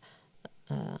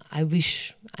 I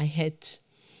wish I had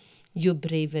your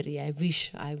bravery. I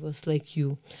wish I was like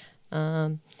you.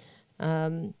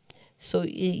 So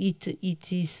it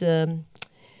is,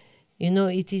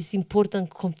 it is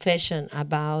important confession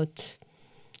about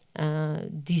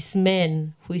this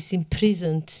man who is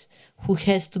imprisoned, who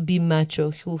has to be macho,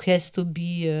 who has to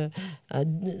be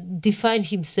define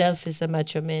himself as a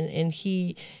macho man, and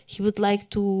he would like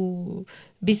to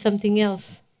be something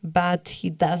else, but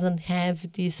he doesn't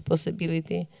have this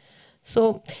possibility.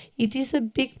 So it is a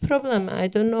big problem. I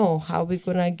don't know how we're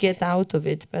gonna get out of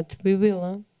it, but we will.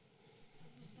 Huh?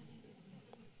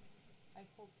 I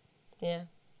hope. Yeah.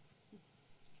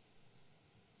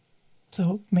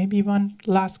 So maybe one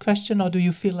last question, or do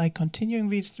you feel like continuing?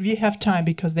 We have time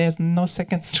because there's no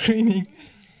second screening.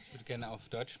 Ich würde gerne auf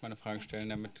Deutsch meine Frage stellen,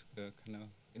 damit keine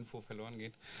Info verloren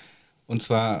geht. Und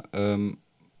zwar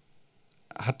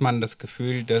hat man das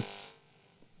Gefühl, dass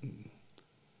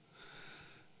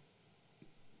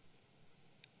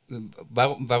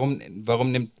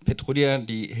warum nimmt Petrunya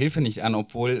die Hilfe nicht an,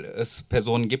 obwohl es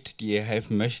Personen gibt, die ihr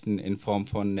helfen möchten in Form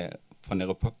von der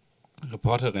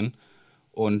Reporterin?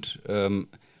 Und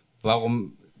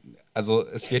warum, also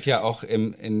es wird ja auch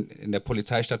in der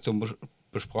Polizeistation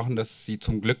besprochen, dass sie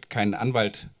zum Glück keinen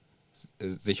Anwalt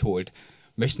sich holt.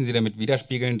 Möchten Sie damit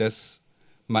widerspiegeln, dass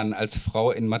man als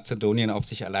Frau in Mazedonien auf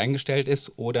sich allein gestellt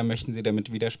ist, oder möchten Sie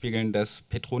damit widerspiegeln, dass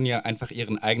Petrunya einfach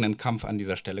ihren eigenen Kampf an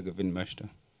dieser Stelle gewinnen möchte?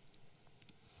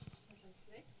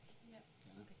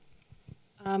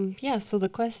 Yeah, so the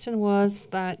question was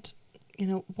that,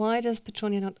 why does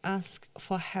Petrunya not ask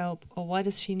for help, or why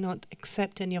does she not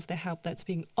accept any of the help that's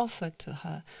being offered to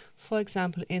her? For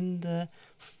example, in the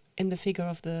figure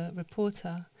of the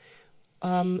reporter,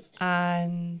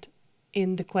 and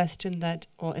in the question that,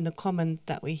 or in the comment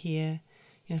that we hear,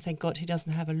 thank God he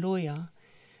doesn't have a lawyer.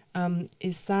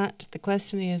 Is that the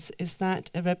question? Is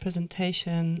that a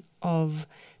representation of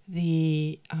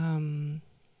the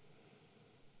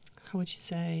how would you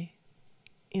say?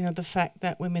 The fact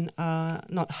that women are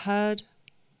not heard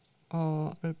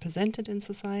or represented in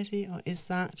society, or is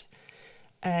that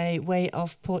a way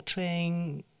of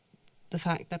portraying the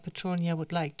fact that Petrunya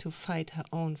would like to fight her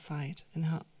own fight in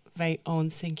her very own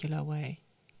singular way?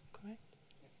 Correct?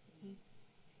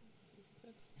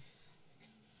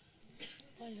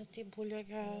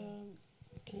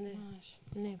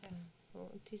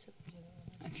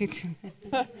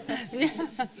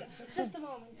 Just a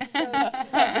moment.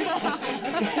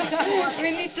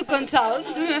 We need to consult.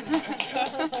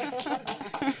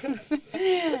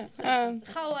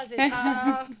 How was it?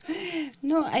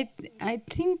 No, I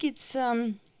think it's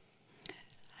on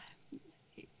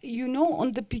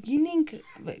the beginning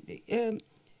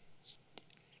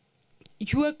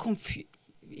you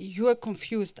are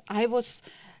confused. I was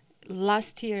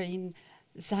last year in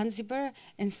Zanzibar,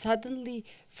 and suddenly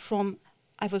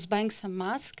I was buying some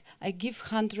mask. I give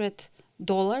 $100.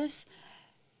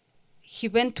 he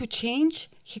went to change.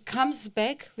 He comes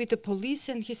back with the police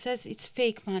and he says it's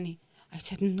fake money. I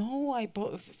said, no, I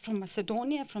bought from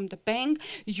Macedonia, from the bank,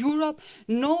 Europe.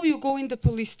 No, you go in the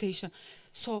police station.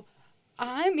 So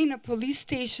I'm in a police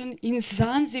station in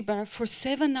Zanzibar for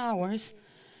 7 hours,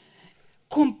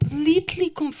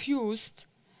 completely confused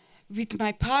with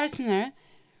my partner.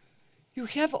 You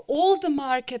have all the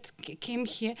market came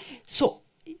here. So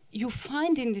you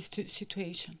find in this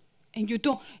situation. And you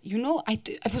don't, you know, I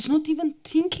was not even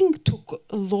thinking to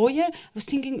a lawyer. I was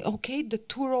thinking, okay, the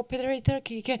tour operator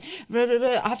can blah, blah,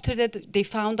 blah. After that, they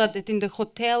found out that in the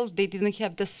hotel they didn't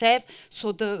have the safe,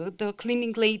 so the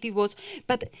cleaning lady was.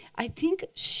 But I think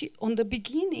she, on the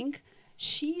beginning,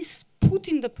 she's put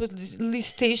in the police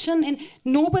station, and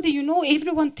nobody, you know,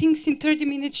 everyone thinks in 30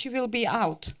 minutes she will be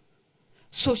out.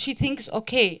 So she thinks,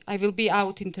 okay, I will be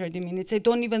out in 30 minutes. I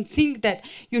don't even think that,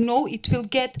 you know, it will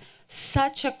get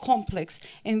such a complex.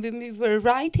 And when we were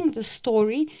writing the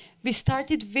story, we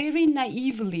started very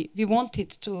naively. We wanted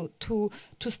to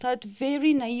start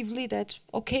very naively that,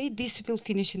 okay, this will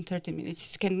finish in 30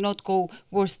 minutes. It cannot go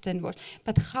worse than worse.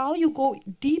 But how you go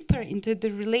deeper into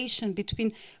the relation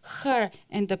between her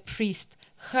and the priest,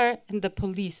 her and the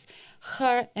police,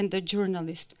 her and the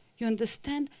journalist, you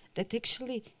understand that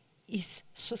actually is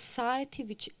society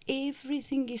which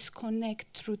everything is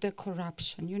connected through the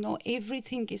corruption, you know,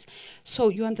 everything is. So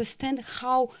you understand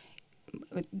how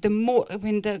the more,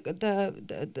 when the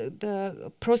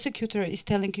prosecutor is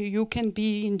telling you, you can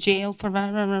be in jail for,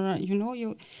 you know,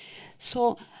 you.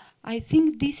 So I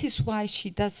think this is why she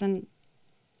doesn't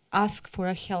ask for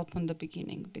a help on the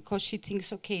beginning, because she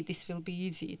thinks, okay, this will be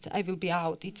easy, I will be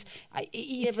out.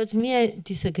 Yeah, but me, I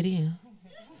disagree.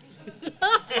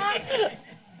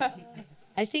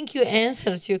 I think you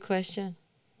answered your question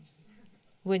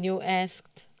when you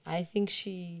asked. I think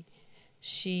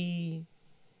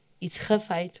it's her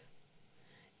fight,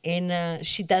 and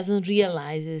she doesn't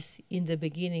realize this in the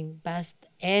beginning. But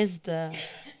as the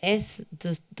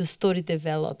story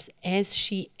develops, as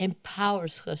she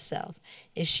empowers herself,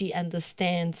 as she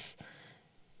understands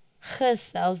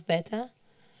herself better,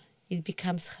 it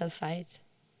becomes her fight,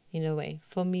 in a way.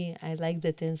 For me, I like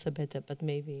that answer better, but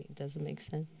maybe it doesn't make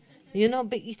sense. You know,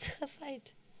 but it's her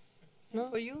fight. No?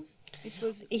 For you? It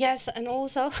was. Yes, and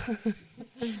also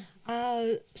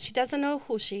she doesn't know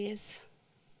who she is.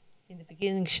 In the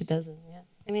beginning, she doesn't, yeah.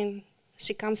 I mean,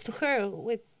 she comes to her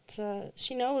with,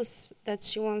 she knows that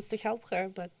she wants to help her,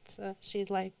 but she's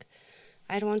like,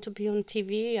 I don't want to be on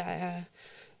TV.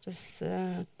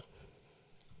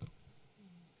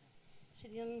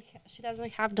 She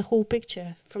doesn't have the whole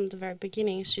picture from the very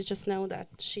beginning. She just knows that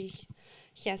she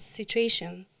has a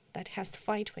situation that has to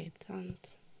fight with.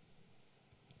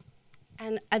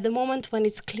 And at the moment when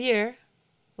it's clear,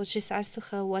 what she says to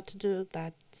her what to do,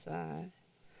 that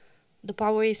the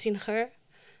power is in her,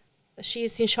 she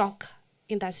is in shock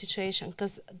in that situation,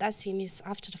 because that scene is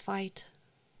after the fight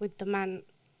with the man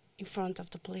in front of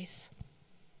the police.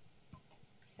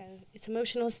 So it's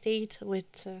emotional state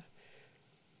with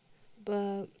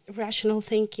rational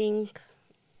thinking,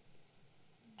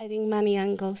 I think many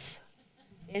angles.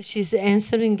 Yeah, she's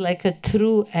answering like a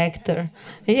true actor.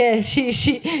 Yeah,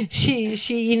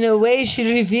 she in a way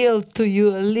she revealed to you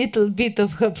a little bit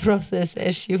of her process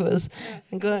as she was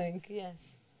going. Yes.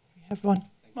 We have one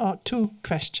or two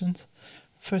questions.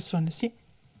 First one is here.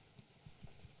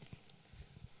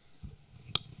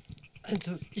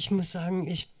 Also ich muss sagen,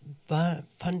 ich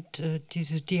fand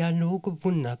diese Dialoge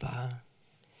wunderbar.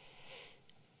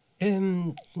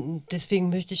 Deswegen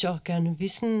möchte ich auch gerne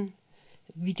wissen,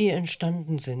 wie die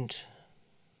entstanden sind.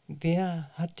 Wer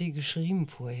hat die geschrieben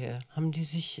vorher? Haben die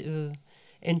sich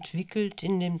entwickelt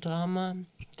in dem Drama?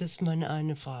 Das ist meine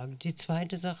eine Frage. Die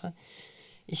zweite Sache,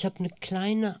 ich habe eine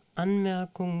kleine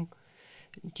Anmerkung,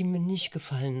 die mir nicht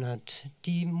gefallen hat.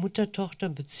 Die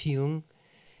Mutter-Tochter-Beziehung,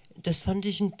 das fand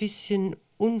ich ein bisschen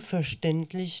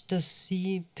unverständlich, dass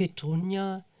sie,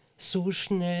 Petrunya, so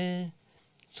schnell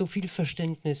so viel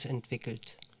Verständnis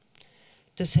entwickelt.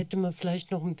 Das hätte man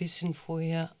vielleicht noch ein bisschen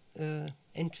vorher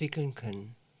entwickeln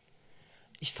können.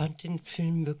 Ich fand den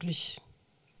Film wirklich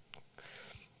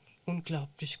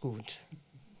unglaublich gut.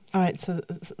 All right, so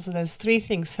there's three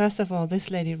things. First of all, this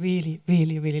lady really,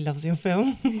 really, really loves your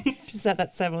film. She said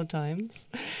that several times.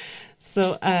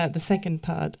 So the second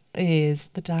part is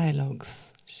the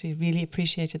dialogues. She really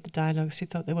appreciated the dialogues. She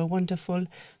thought they were wonderful.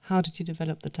 How did you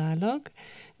develop the dialogue?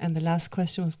 And the last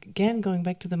question was, again, going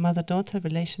back to the mother-daughter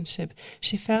relationship.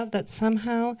 She felt that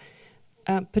somehow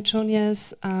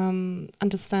Petrunya's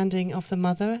understanding of the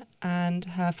mother and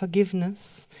her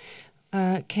forgiveness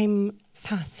came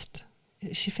fast.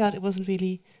 She felt it wasn't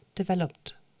really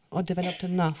developed or developed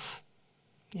enough.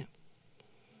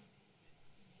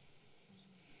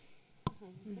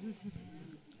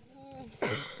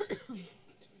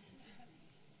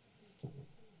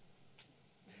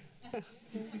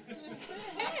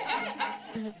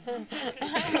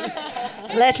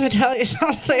 Let me tell you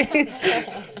something.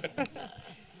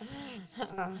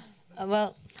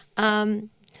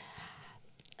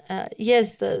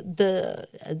 Yes, the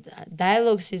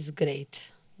dialogues is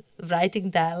great. Writing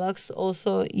dialogues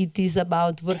also, it is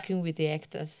about working with the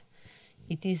actors.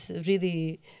 It is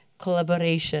really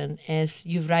collaboration, as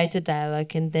you write a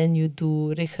dialogue and then you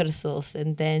do rehearsals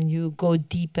and then you go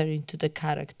deeper into the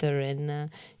character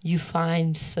and you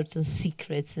find certain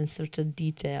secrets and certain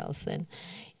details, and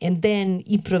then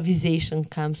improvisation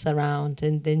comes around,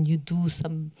 and then you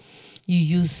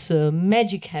use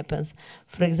magic happens.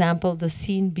 For example, the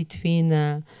scene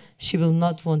between, she will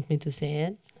not want me to say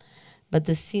it, but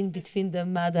the scene between the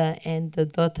mother and the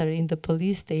daughter in the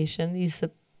police station is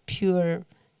a pure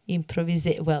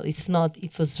improvisation. Well, it's not,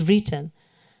 it was written,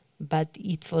 but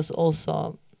it was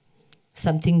also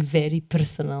something very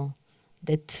personal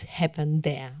that happened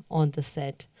there on the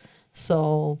set.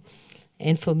 So,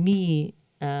 and for me,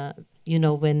 you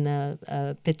know, when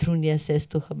Petrunya says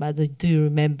to her mother, "Do you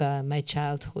remember my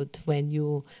childhood?"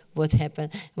 What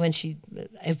happened? When she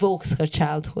evokes her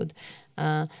childhood,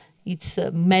 it's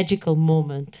a magical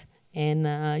moment. And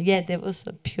yeah, there was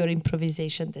a pure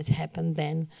improvisation that happened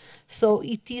then. So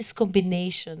it is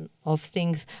combination of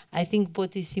things. I think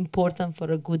what is important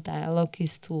for a good dialogue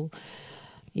is to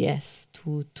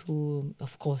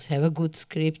of course have a good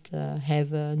script,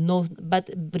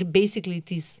 but basically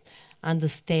it is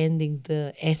understanding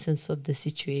the essence of the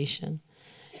situation,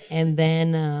 and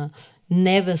then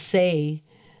never say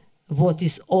what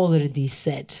is already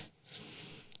said.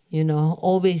 You know,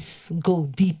 always go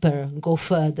deeper, go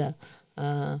further.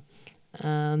 Yeah,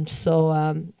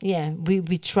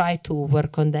 we try to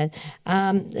work on that.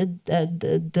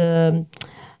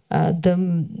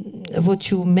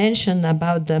 What you mentioned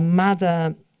about the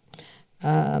mother,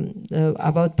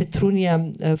 about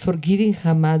Petrunya forgiving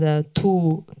her mother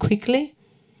too quickly.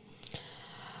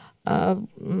 I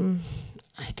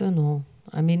don't know.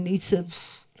 I mean, it's a.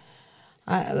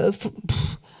 I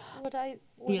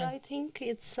think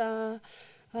it's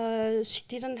she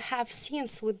didn't have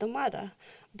scenes with the mother,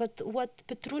 but what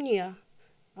Petrunya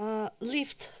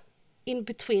lived in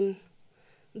between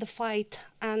the fight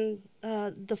and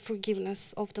the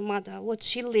forgiveness of the mother, what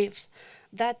she lived,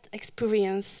 that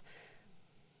experience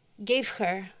gave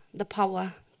her the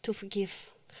power to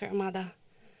forgive her mother.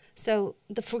 So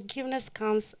the forgiveness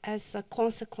comes as a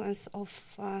consequence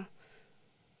of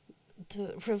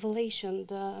the revelation,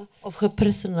 of her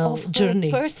personal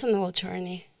journey,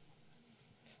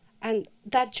 and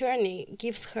that journey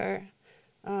gives her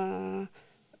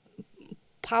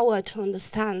power to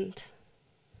understand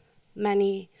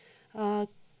many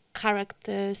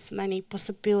characters, many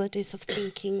possibilities of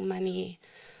thinking, many.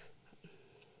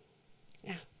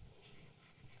 Yeah.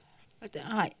 But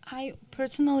I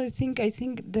personally think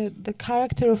the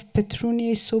character of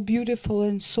Petrunya is so beautiful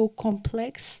and so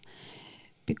complex.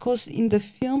 Because in the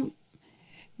film,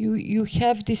 you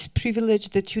have this privilege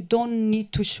that you don't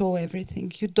need to show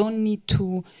everything. You don't need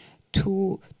to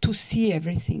see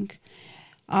everything.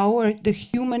 The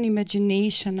human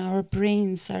imagination, our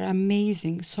brains are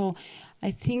amazing. So I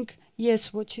think,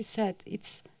 yes, what you said,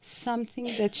 it's something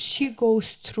that she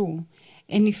goes through.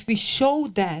 And if we show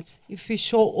that, if we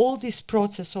show all this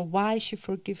process of why she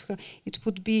forgives her, it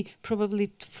would be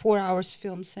probably 4 hours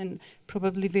films and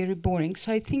probably very boring.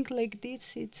 So I think like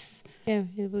this, it's... Yeah,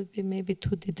 it would be maybe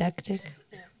too didactic.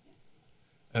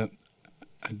 I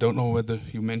don't know whether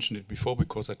you mentioned it before,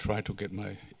 because I tried to get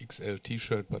my XL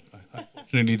t-shirt, but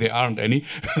unfortunately there aren't any.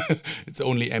 It's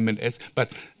only M and S.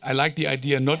 But I like the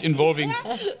idea not involving...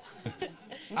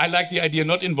 I like the idea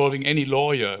not involving any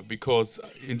lawyer, because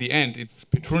in the end it's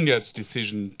Petrunya's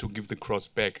decision to give the cross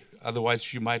back. Otherwise,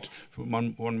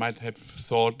 one might have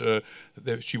thought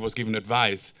that she was given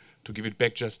advice to give it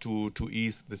back just to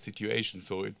ease the situation.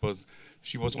 So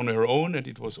she was on her own, and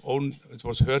it was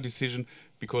her decision,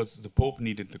 because the Pope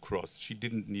needed the cross. She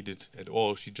didn't need it at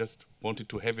all. She just wanted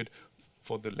to have it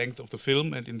for the length of the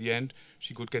film, and in the end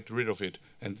she could get rid of it.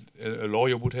 And a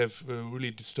lawyer would have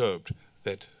really disturbed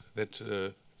that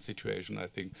situation, I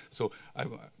think. So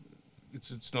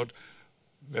it's not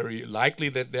very likely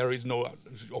that there is no...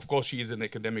 Of course, she is an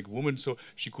academic woman, so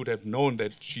she could have known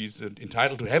that she's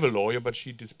entitled to have a lawyer, but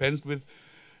she dispensed with,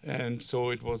 and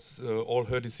so it was all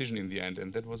her decision in the end.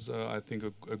 And that was, I think,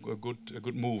 a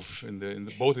good move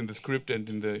both in the script and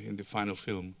in the final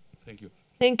film. Thank you.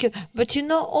 Thank you. But you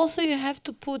know, also you have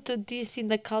to put this in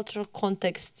the cultural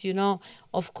context. You know,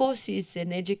 of course, she's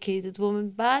an educated woman,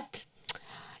 but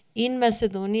in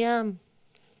Macedonia,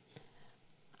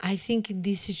 I think in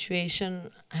this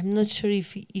situation, I'm not sure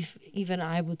if even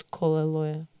I would call a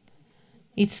lawyer.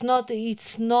 It's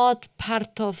not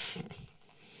part of.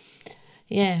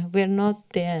 Yeah, we're not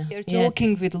there. We're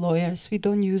joking with lawyers. We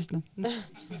don't use them.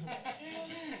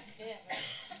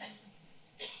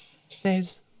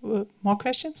 There's more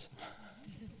questions?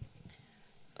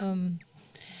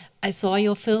 I saw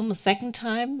your film a second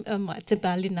time at the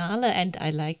Berlinale, and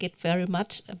I like it very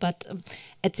much. But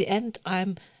at the end,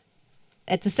 I'm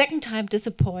at the second time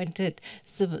disappointed.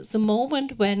 The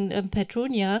moment when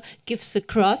Petrunya gives the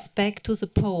cross back to the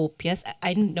Pope. Yes,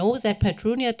 I know that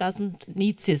Petrunya doesn't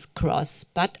need this cross,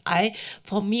 but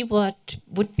for me, what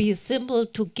would be a symbol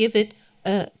to give it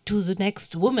to the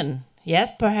next woman?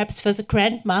 Yes, perhaps for the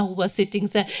grandma who was sitting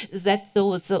there. That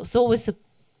so is a.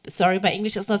 Sorry, my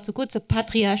English is not so good. The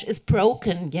patriarch is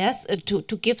broken, yes, to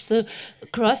give the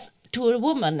cross to a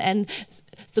woman. And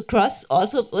the cross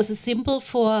also was a symbol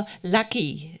for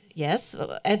lucky, yes.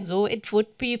 And so it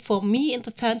would be, for me, in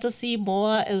the fantasy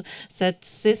more that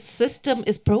this system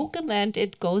is broken and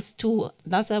it goes to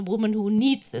another woman who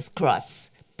needs this cross.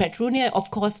 Petrunya,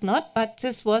 of course not, but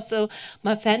this was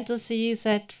my fantasy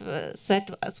that so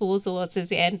at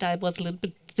the end I was a little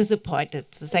bit disappointed.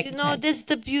 You know, that's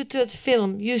the beauty of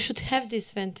film. You should have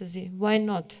this fantasy. Why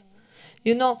not?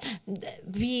 You know,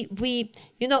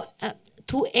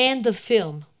 to end the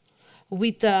film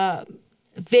with a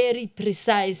very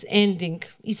precise ending,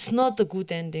 it's not a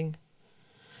good ending.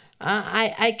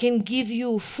 I can give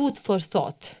you food for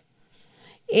thought.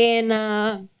 And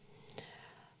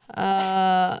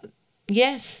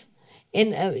yes,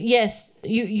 and yes,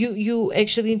 you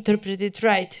actually interpret it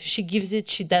right. She gives it,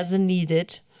 she doesn't need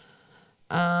it.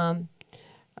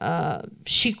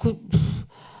 She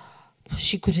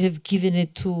could have given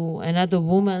it to another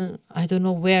woman. I don't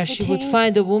know where she would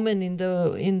find a woman in the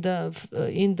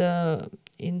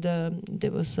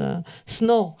there was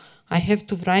snow. I have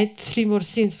to write 3 more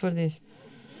scenes for this.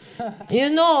 You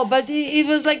know, but it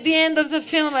was like the end of the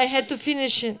film. I had to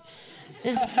finish it.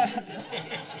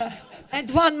 At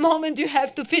one moment you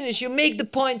have to finish. You make the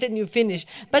point and you finish.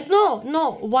 But no,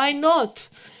 why not?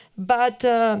 But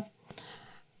I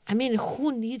mean,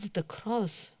 who needs the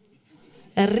cross?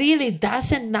 Really,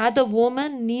 does another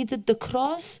woman need the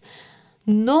cross?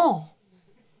 No.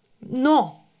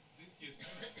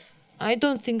 I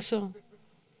don't think so.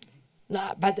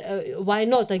 No, but why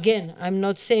not? Again, I'm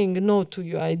not saying no to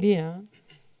your idea.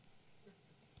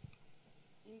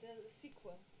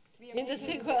 In the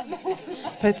sequel.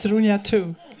 Petrunya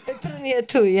 2. Petrunya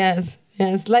 2, yes.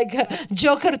 Yes, like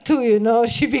Joker 2, you know,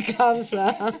 she becomes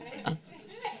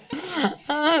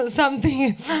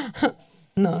something.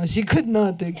 No, she could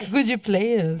not. Could you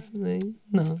play us?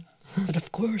 No. But of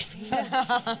course.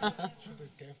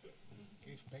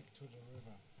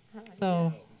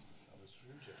 So,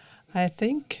 I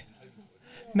think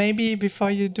maybe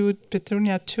before you do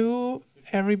Petrunya 2,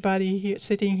 everybody here,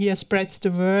 sitting here spreads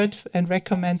the word and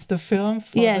recommends the film.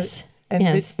 Yes.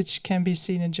 Which can be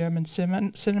seen in German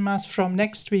cinemas from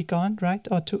next week on, right?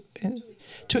 Or the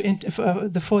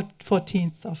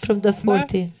 14th of From the November.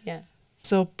 14th, yeah.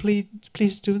 So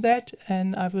please do that,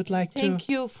 and I would like Thank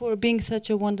you for being such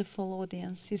a wonderful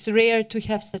audience. It's rare to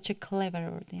have such a clever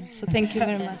audience. So thank you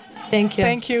very much. Thank you.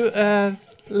 Thank you,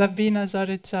 Labina,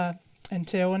 Zorica, and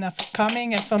Teona for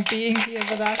coming and for being here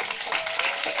with us.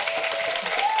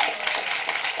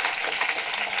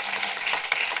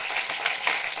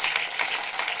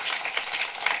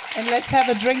 And let's have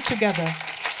a drink together.